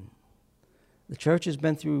leaving. The church has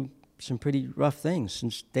been through some pretty rough things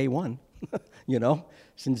since day one,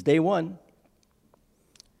 since day one.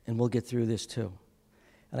 And we'll get through this too.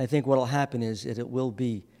 And I think what will happen is it will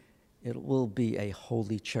be a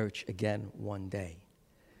holy church again one day.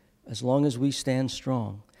 As long as we stand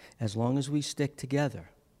strong, as long as we stick together,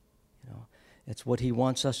 it's what he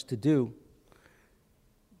wants us to do.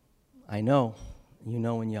 I know, you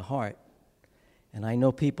know in your heart, and I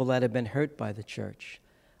know people that have been hurt by the church.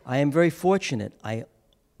 I am very fortunate. I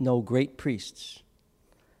know great priests.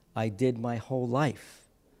 I did my whole life.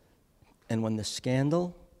 And when the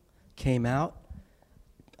scandal came out,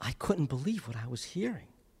 I couldn't believe what I was hearing.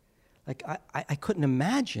 Like, I couldn't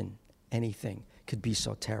imagine anything could be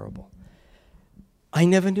so terrible. I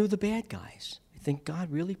never knew the bad guys. I think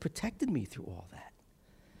God really protected me through all that.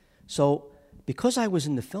 So, because I was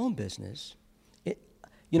in the film business,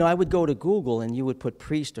 I would go to Google and you would put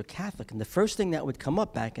priest or Catholic, and the first thing that would come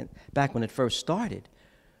up back when it first started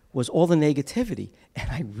was all the negativity, and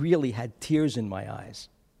I really had tears in my eyes.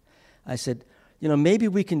 I said, maybe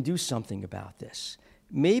we can do something about this.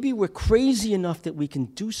 Maybe we're crazy enough that we can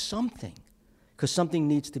do something, because something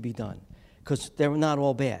needs to be done, because they're not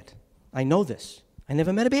all bad. I know this. I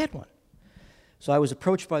never met a bad one. So I was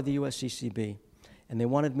approached by the USCCB, and they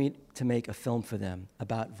wanted me to make a film for them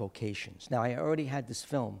about vocations. Now, I already had this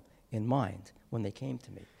film in mind when they came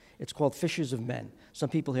to me. It's called Fishers of Men. Some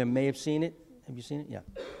people here may have seen it. Have you seen it? Yeah.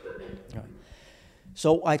 All right.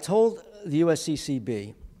 So I told the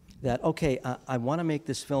USCCB that, okay, I want to make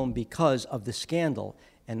this film because of the scandal,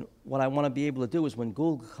 and what I want to be able to do is when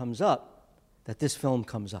Google comes up, that this film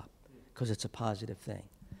comes up, because it's a positive thing.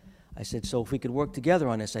 I said, so if we could work together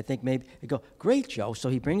on this, I think maybe, they go, great, Joe. So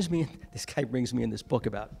this guy brings me in this book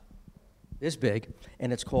about this big,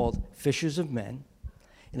 and it's called Fishers of Men,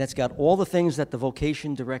 and it's got all the things that the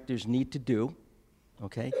vocation directors need to do,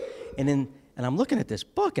 okay? And I'm looking at this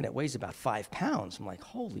book, and it weighs about 5 pounds. I'm like,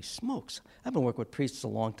 holy smokes. I've been working with priests a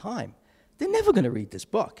long time. They're never going to read this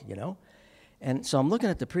book, And so I'm looking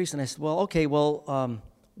at the priest, and I said,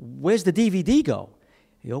 where's the DVD go?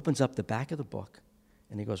 He opens up the back of the book,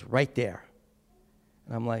 And he goes, right there.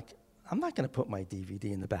 And I'm like, I'm not going to put my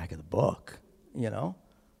DVD in the back of the book, you know?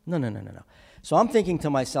 No. So I'm thinking to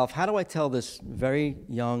myself, how do I tell this very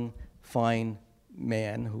young, fine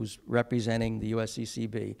man who's representing the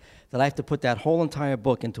USCCB that I have to put that whole entire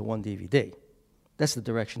book into one DVD? That's the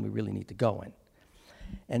direction we really need to go in.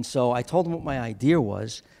 And so I told him what my idea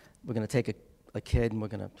was. We're going to take a kid and we're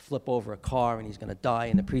going to flip over a car and he's going to die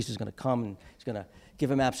and the priest is going to come and he's going to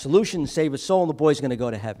give him absolution and save his soul and the boy's going to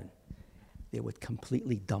go to heaven. They were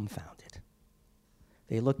completely dumbfounded.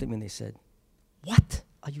 They looked at me and they said, what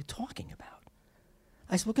are you talking about?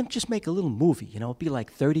 I said, we're going to just make a little movie, you know, it'll be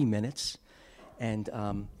like 30 minutes. And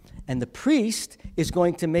the priest is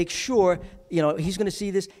going to make sure, you know, he's going to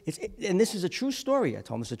see this. And this is a true story. I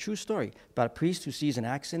told him it's a true story about a priest who sees an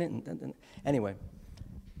accident. And anyway,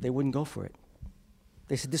 they wouldn't go for it.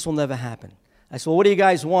 They said, this will never happen. I said, well, what do you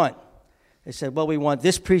guys want? They said, well, we want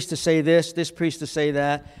this priest to say this priest to say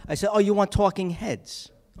that. I said, oh, you want talking heads?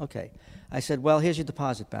 Okay. I said, well, here's your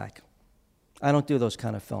deposit back. I don't do those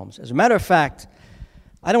kind of films. As a matter of fact,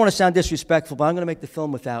 I don't want to sound disrespectful, but I'm going to make the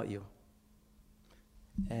film without you.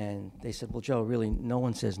 And they said, well, Joe, really, no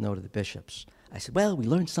one says no to the bishops. I said, well, we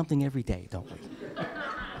learn something every day, don't we?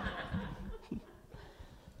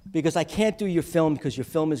 Because I can't do your film because your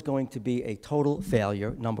film is going to be a total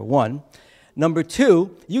failure, number one. Number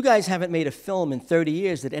two, you guys haven't made a film in 30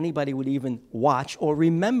 years that anybody would even watch or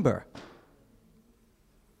remember.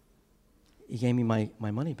 He gave me my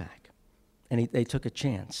money back, and they took a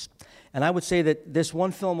chance. And I would say that this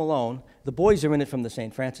one film alone, the boys are in it from the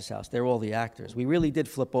St. Francis House. They're all the actors. We really did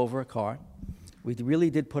flip over a car. We really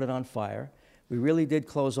did put it on fire. We really did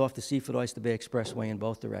close off the Seaford Oyster Bay Expressway in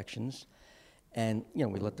both directions. And, you know,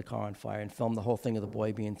 we lit the car on fire and filmed the whole thing of the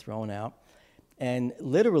boy being thrown out. And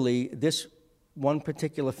literally, this one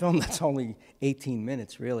particular film that's only 18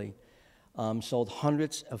 minutes, really, sold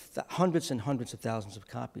hundreds and hundreds of thousands of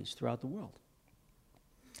copies throughout the world.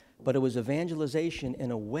 But it was evangelization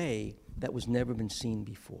in a way that was never been seen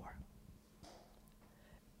before.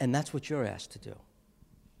 And that's what you're asked to do.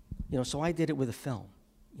 You know, so I did it with a film,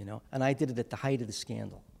 you know, and I did it at the height of the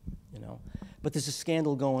scandal, you know. But there's a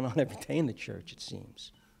scandal going on every day in the church, it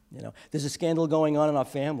seems. You know, there's a scandal going on in our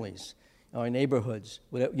families, our neighborhoods,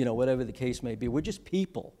 whatever, you know, whatever the case may be. We're just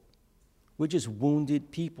people. We're just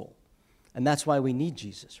wounded people. And that's why we need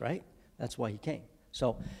Jesus, right? That's why he came.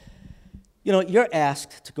 So, you know, you're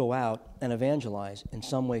asked to go out and evangelize in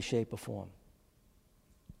some way, shape, or form.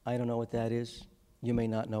 I don't know what that is. You may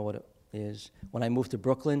not know what it is. When I moved to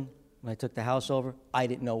Brooklyn, when I took the house over, I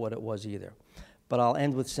didn't know what it was either. But I'll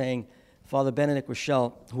end with saying, Father Benedict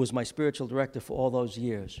Rochelle, who was my spiritual director for all those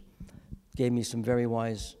years, gave me some very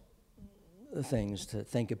wise things to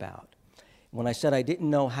think about. When I said I didn't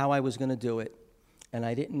know how I was going to do it, and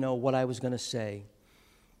I didn't know what I was going to say,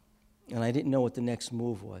 and I didn't know what the next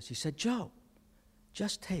move was, he said, Joe,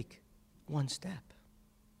 just take one step,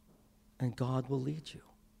 and God will lead you.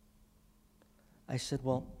 I said,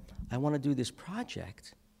 well, I want to do this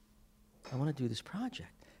project.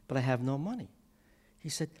 But I have no money. He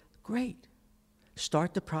said, great.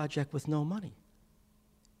 Start the project with no money.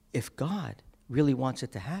 If God really wants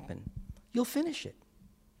it to happen, you'll finish it.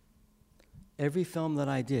 Every film that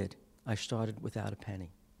I did, I started without a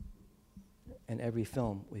penny. And every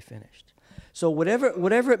film we finished. So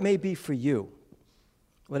whatever it may be for you,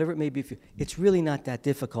 it's really not that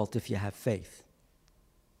difficult if you have faith.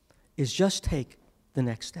 Is just take the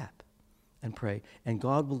next step and pray, and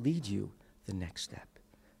God will lead you the next step.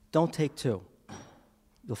 Don't take two.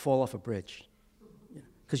 You'll fall off a bridge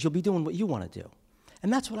because you'll be doing what you want to do.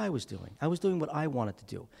 And that's what I was doing. I was doing what I wanted to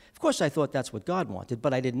do. Of course, I thought that's what God wanted,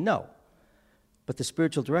 but I didn't know. But the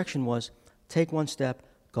spiritual direction was, take one step,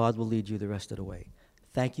 God will lead you the rest of the way.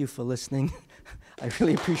 Thank you for listening. I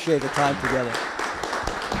really appreciate the time together.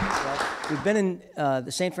 Well, we've been in,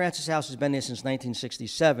 the St. Francis House has been there since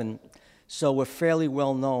 1967, so we're fairly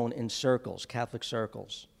well known in circles, Catholic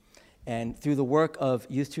circles. And through the work of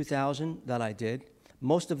Youth 2000 that I did,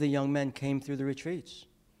 most of the young men came through the retreats.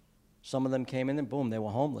 Some of them came in and boom, they were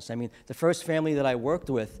homeless. I mean, the first family that I worked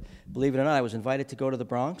with, believe it or not, I was invited to go to the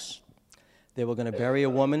Bronx. They were going to bury a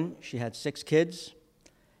woman. She had 6 kids,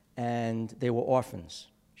 and they were orphans.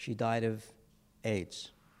 She died of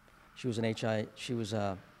AIDS. She was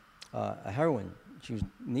a heroin. She was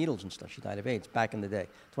needles and stuff. She died of AIDS back in the day,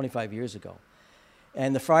 25 years ago.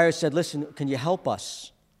 And the friars said, listen, can you help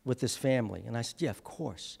us with this family? And I said, yeah, of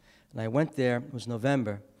course. And I went there. It was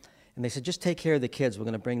November. And they said, just take care of the kids. We're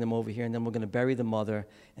going to bring them over here, and then we're going to bury the mother,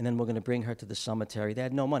 and then we're going to bring her to the cemetery. They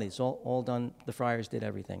had no money. It's all done. The friars did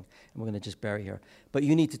everything, and we're going to just bury her. But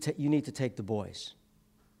you need to take the boys.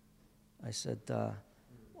 I said,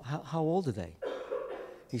 How old are they?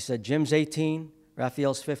 He said, Jim's 18,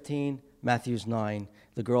 Raphael's 15, Matthew's 9.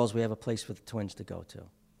 The girls, we have a place for the twins to go to.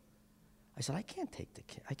 I said, I can't take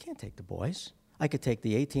the boys. I could take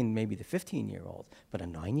the 18, maybe the 15-year-old, but a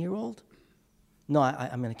 9-year-old? No,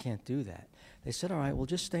 I can't do that. They said, all right, we'll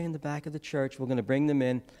just stay in the back of the church. We're going to bring them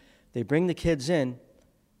in. They bring the kids in.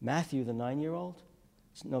 Matthew, the 9-year-old,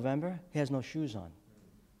 it's November, he has no shoes on.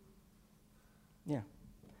 Yeah.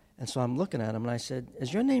 And so I'm looking at him, and I said,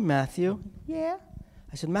 is your name Matthew? Yeah.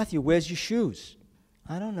 I said, Matthew, where's your shoes?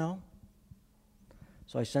 I don't know.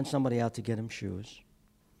 So I sent somebody out to get him shoes.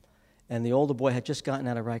 And the older boy had just gotten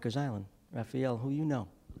out of Rikers Island, Raphael, who you know,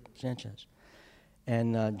 Sanchez.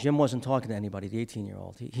 And Jim wasn't talking to anybody, the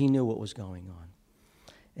 18-year-old. He knew what was going on.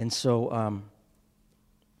 And so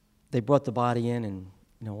they brought the body in, and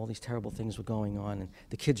all these terrible things were going on. And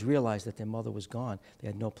the kids realized that their mother was gone. They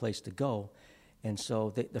had no place to go. And so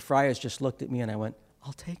the friars just looked at me, and I went,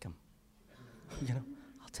 I'll take him.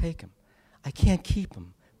 I'll take him. I can't keep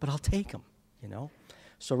him, but I'll take him,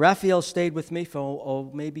 So Raphael stayed with me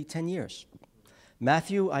for maybe 10 years.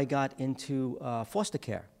 Matthew, I got into foster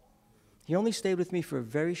care. He only stayed with me for a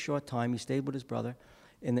very short time. He stayed with his brother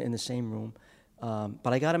in the same room.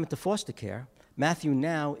 But I got him into foster care. Matthew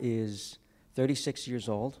now is 36 years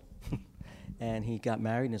old, and he got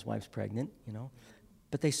married, and his wife's pregnant,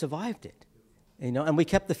 But they survived it, and we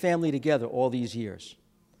kept the family together all these years.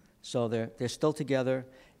 So they're still together,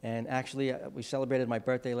 and actually we celebrated my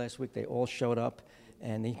birthday last week. They all showed up,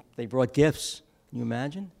 and they brought gifts. Can you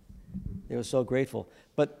imagine? They were so grateful.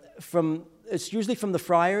 But it's usually from the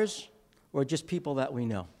friars or just people that we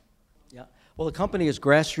know. Yeah. Well, the company is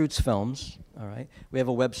Grassroots Films, all right? We have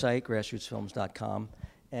a website, grassrootsfilms.com,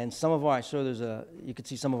 and you can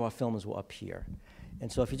see some of our films were up here. And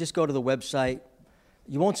so if you just go to the website,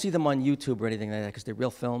 you won't see them on YouTube or anything like that because they're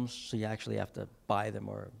real films, so you actually have to buy them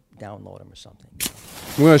or download them or something.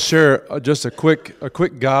 I'm going to share just a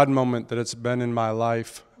quick God moment that it's been in my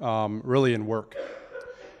life, really in work.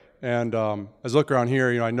 And as I look around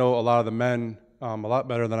here, I know a lot of the men a lot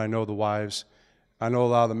better than I know the wives. I know a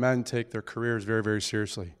lot of the men take their careers very, very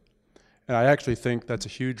seriously. And I actually think that's a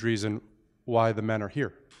huge reason why the men are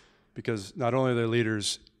here. Because not only are they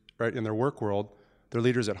leaders right in their work world, they're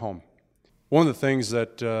leaders at home. One of the things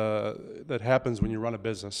that happens when you run a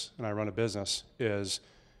business, and I run a business, is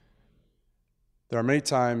there are many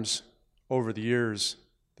times over the years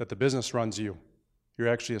that the business runs you. You're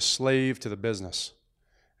actually a slave to the business.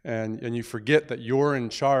 And you forget that you're in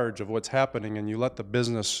charge of what's happening, and you let the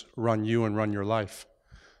business run you and run your life.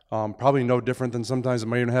 Probably no different than sometimes it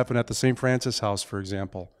might even happen at the St. Francis house, for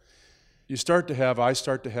example. I start to have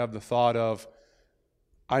the thought of,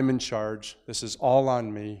 I'm in charge, this is all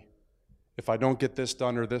on me. If I don't get this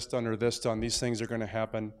done or this done or this done, these things are going to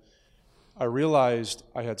happen. I realized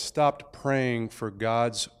I had stopped praying for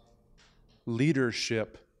God's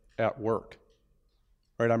leadership at work.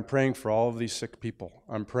 Right? I'm praying for all of these sick people.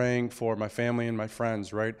 I'm praying for my family and my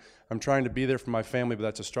friends, right? I'm trying to be there for my family, but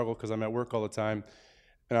that's a struggle because I'm at work all the time.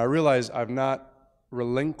 And I realize I've not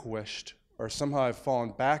relinquished, or somehow I've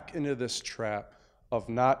fallen back into this trap of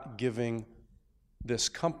not giving this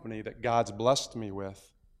company that God's blessed me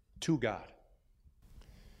with to God.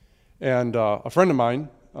 And a friend of mine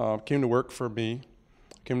came to work for me,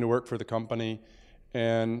 came to work for the company,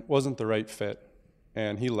 and wasn't the right fit,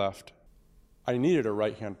 and he left. I needed a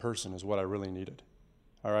right-hand person is what I really needed.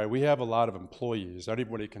 All right, we have a lot of employees. Not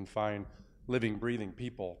everybody can find living, breathing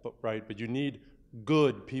people, but you need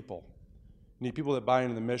good people. You need people that buy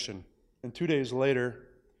into the mission. And 2 days later,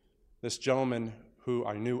 this gentleman who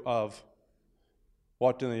I knew of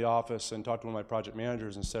walked into the office and talked to one of my project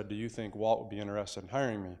managers and said, do you think Walt would be interested in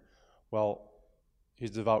hiring me? Well,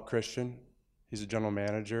 he's a devout Christian. He's a general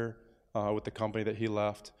manager with the company that he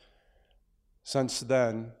left. Since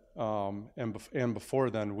then, and before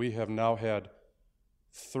then, we have now had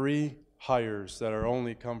 3 hires that are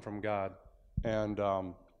only come from God. And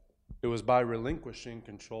it was by relinquishing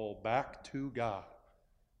control back to God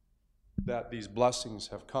that these blessings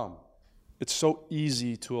have come. It's so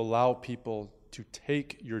easy to allow people to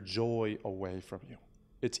take your joy away from you.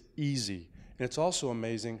 It's easy. And it's also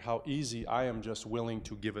amazing how easy I am just willing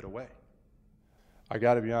to give it away. I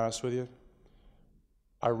got to be honest with you.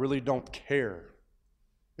 I really don't care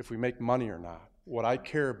if we make money or not. What I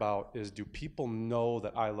care about is, do people know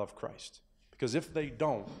that I love Christ? Because if they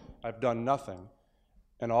don't, I've done nothing.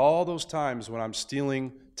 And all those times when I'm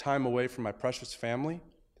stealing time away from my precious family,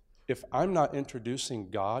 if I'm not introducing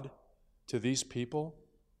God to these people,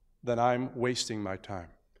 then I'm wasting my time.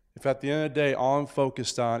 If at the end of the day, all I'm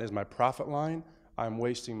focused on is my profit line, I'm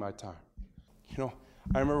wasting my time. I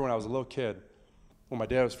remember when I was a little kid, when my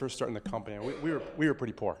dad was first starting the company, we were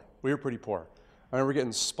pretty poor. We were pretty poor. I remember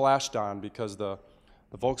getting splashed on because the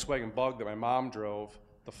Volkswagen Bug that my mom drove,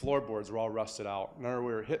 the floorboards were all rusted out. And I remember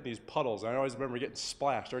we were hitting these puddles, and I always remember getting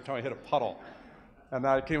splashed every time I hit a puddle. And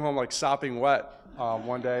then I came home like sopping wet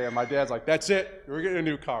one day, and my dad's like, "That's it, we're getting a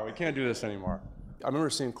new car. We can't do this anymore." I remember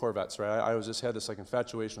seeing Corvettes, right? I just had this like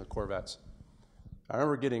infatuation with Corvettes. I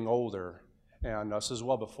remember getting older, and this is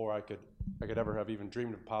well before I could ever have even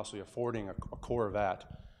dreamed of possibly affording a Corvette.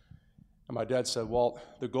 And my dad said, "Well,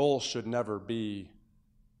 the goal should never be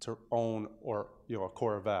to own a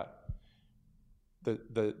Corvette.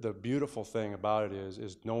 The beautiful thing about it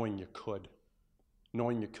is knowing you could.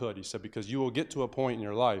 Knowing you could," he said, "because you will get to a point in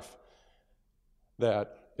your life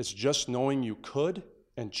that it's just knowing you could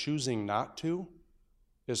and choosing not to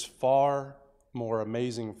is far more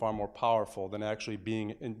amazing, far more powerful than actually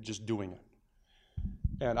being and just doing it."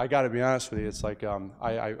 And I got to be honest with you, it's like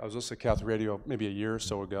I was listening to Catholic radio maybe a year or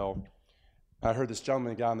so ago. I heard this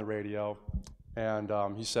gentleman get on the radio, and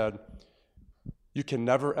he said, "You can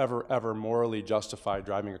never, ever, ever morally justify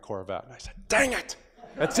driving a Corvette." And I said, "Dang it!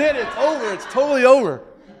 That's it. It's over. It's totally over."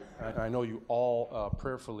 And I know you all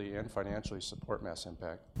prayerfully and financially support Mass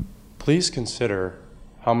Impact. Please consider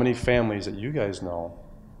how many families that you guys know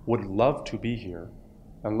would love to be here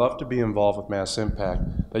and love to be involved with Mass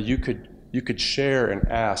Impact, that you could share and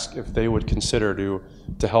ask if they would consider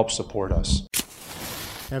to help support us.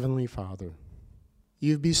 Heavenly Father,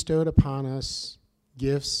 you've bestowed upon us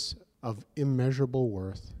gifts of immeasurable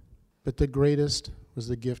worth, but the greatest was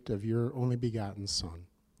the gift of your only begotten Son.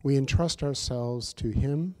 We entrust ourselves to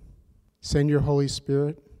him. Send your Holy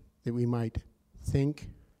Spirit that we might think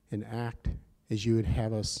and act as you would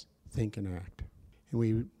have us think and act. And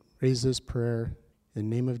we raise this prayer in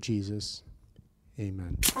the name of Jesus.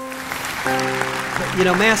 Amen. You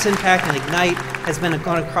know, Mass Impact and Ignite has been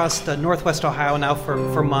going across Northwest Ohio now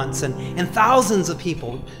for months, and thousands of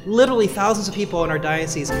people, literally thousands of people in our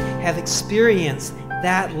diocese have experienced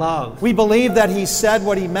that love. We believe that he said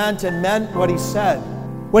what he meant and meant what he said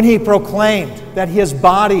when he proclaimed that his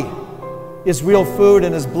body is real food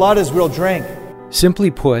and his blood is real drink.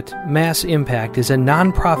 Simply put, Mass Impact is a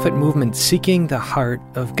nonprofit movement seeking the heart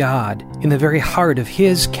of God in the very heart of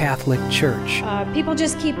His Catholic Church. People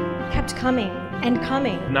just kept coming and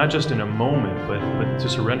coming. Not just in a moment, but to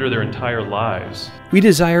surrender their entire lives. We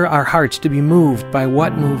desire our hearts to be moved by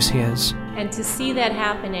what moves His. And to see that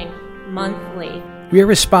happening monthly. We are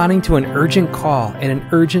responding to an urgent call at an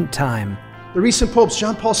urgent time. The recent popes,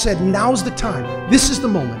 John Paul said, now's the time. This is the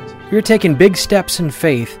moment. We are taking big steps in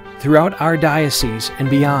faith throughout our diocese and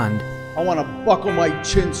beyond. I want to buckle my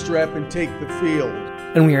chin strap and take the field.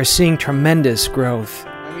 And we are seeing tremendous growth.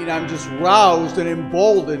 I mean, I'm just roused and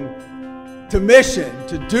emboldened to mission,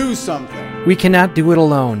 to do something. We cannot do it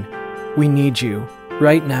alone. We need you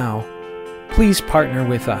right now. Please partner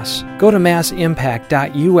with us. Go to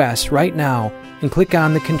massimpact.us right now and click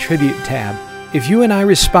on the Contribute tab. If you and I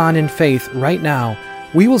respond in faith right now,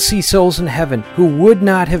 we will see souls in heaven who would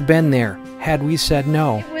not have been there had we said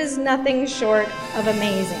no. It was nothing short of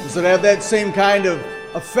amazing. Does it have that same kind of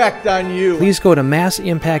effect on you? Please go to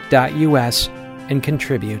massimpact.us and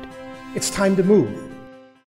contribute. It's time to move.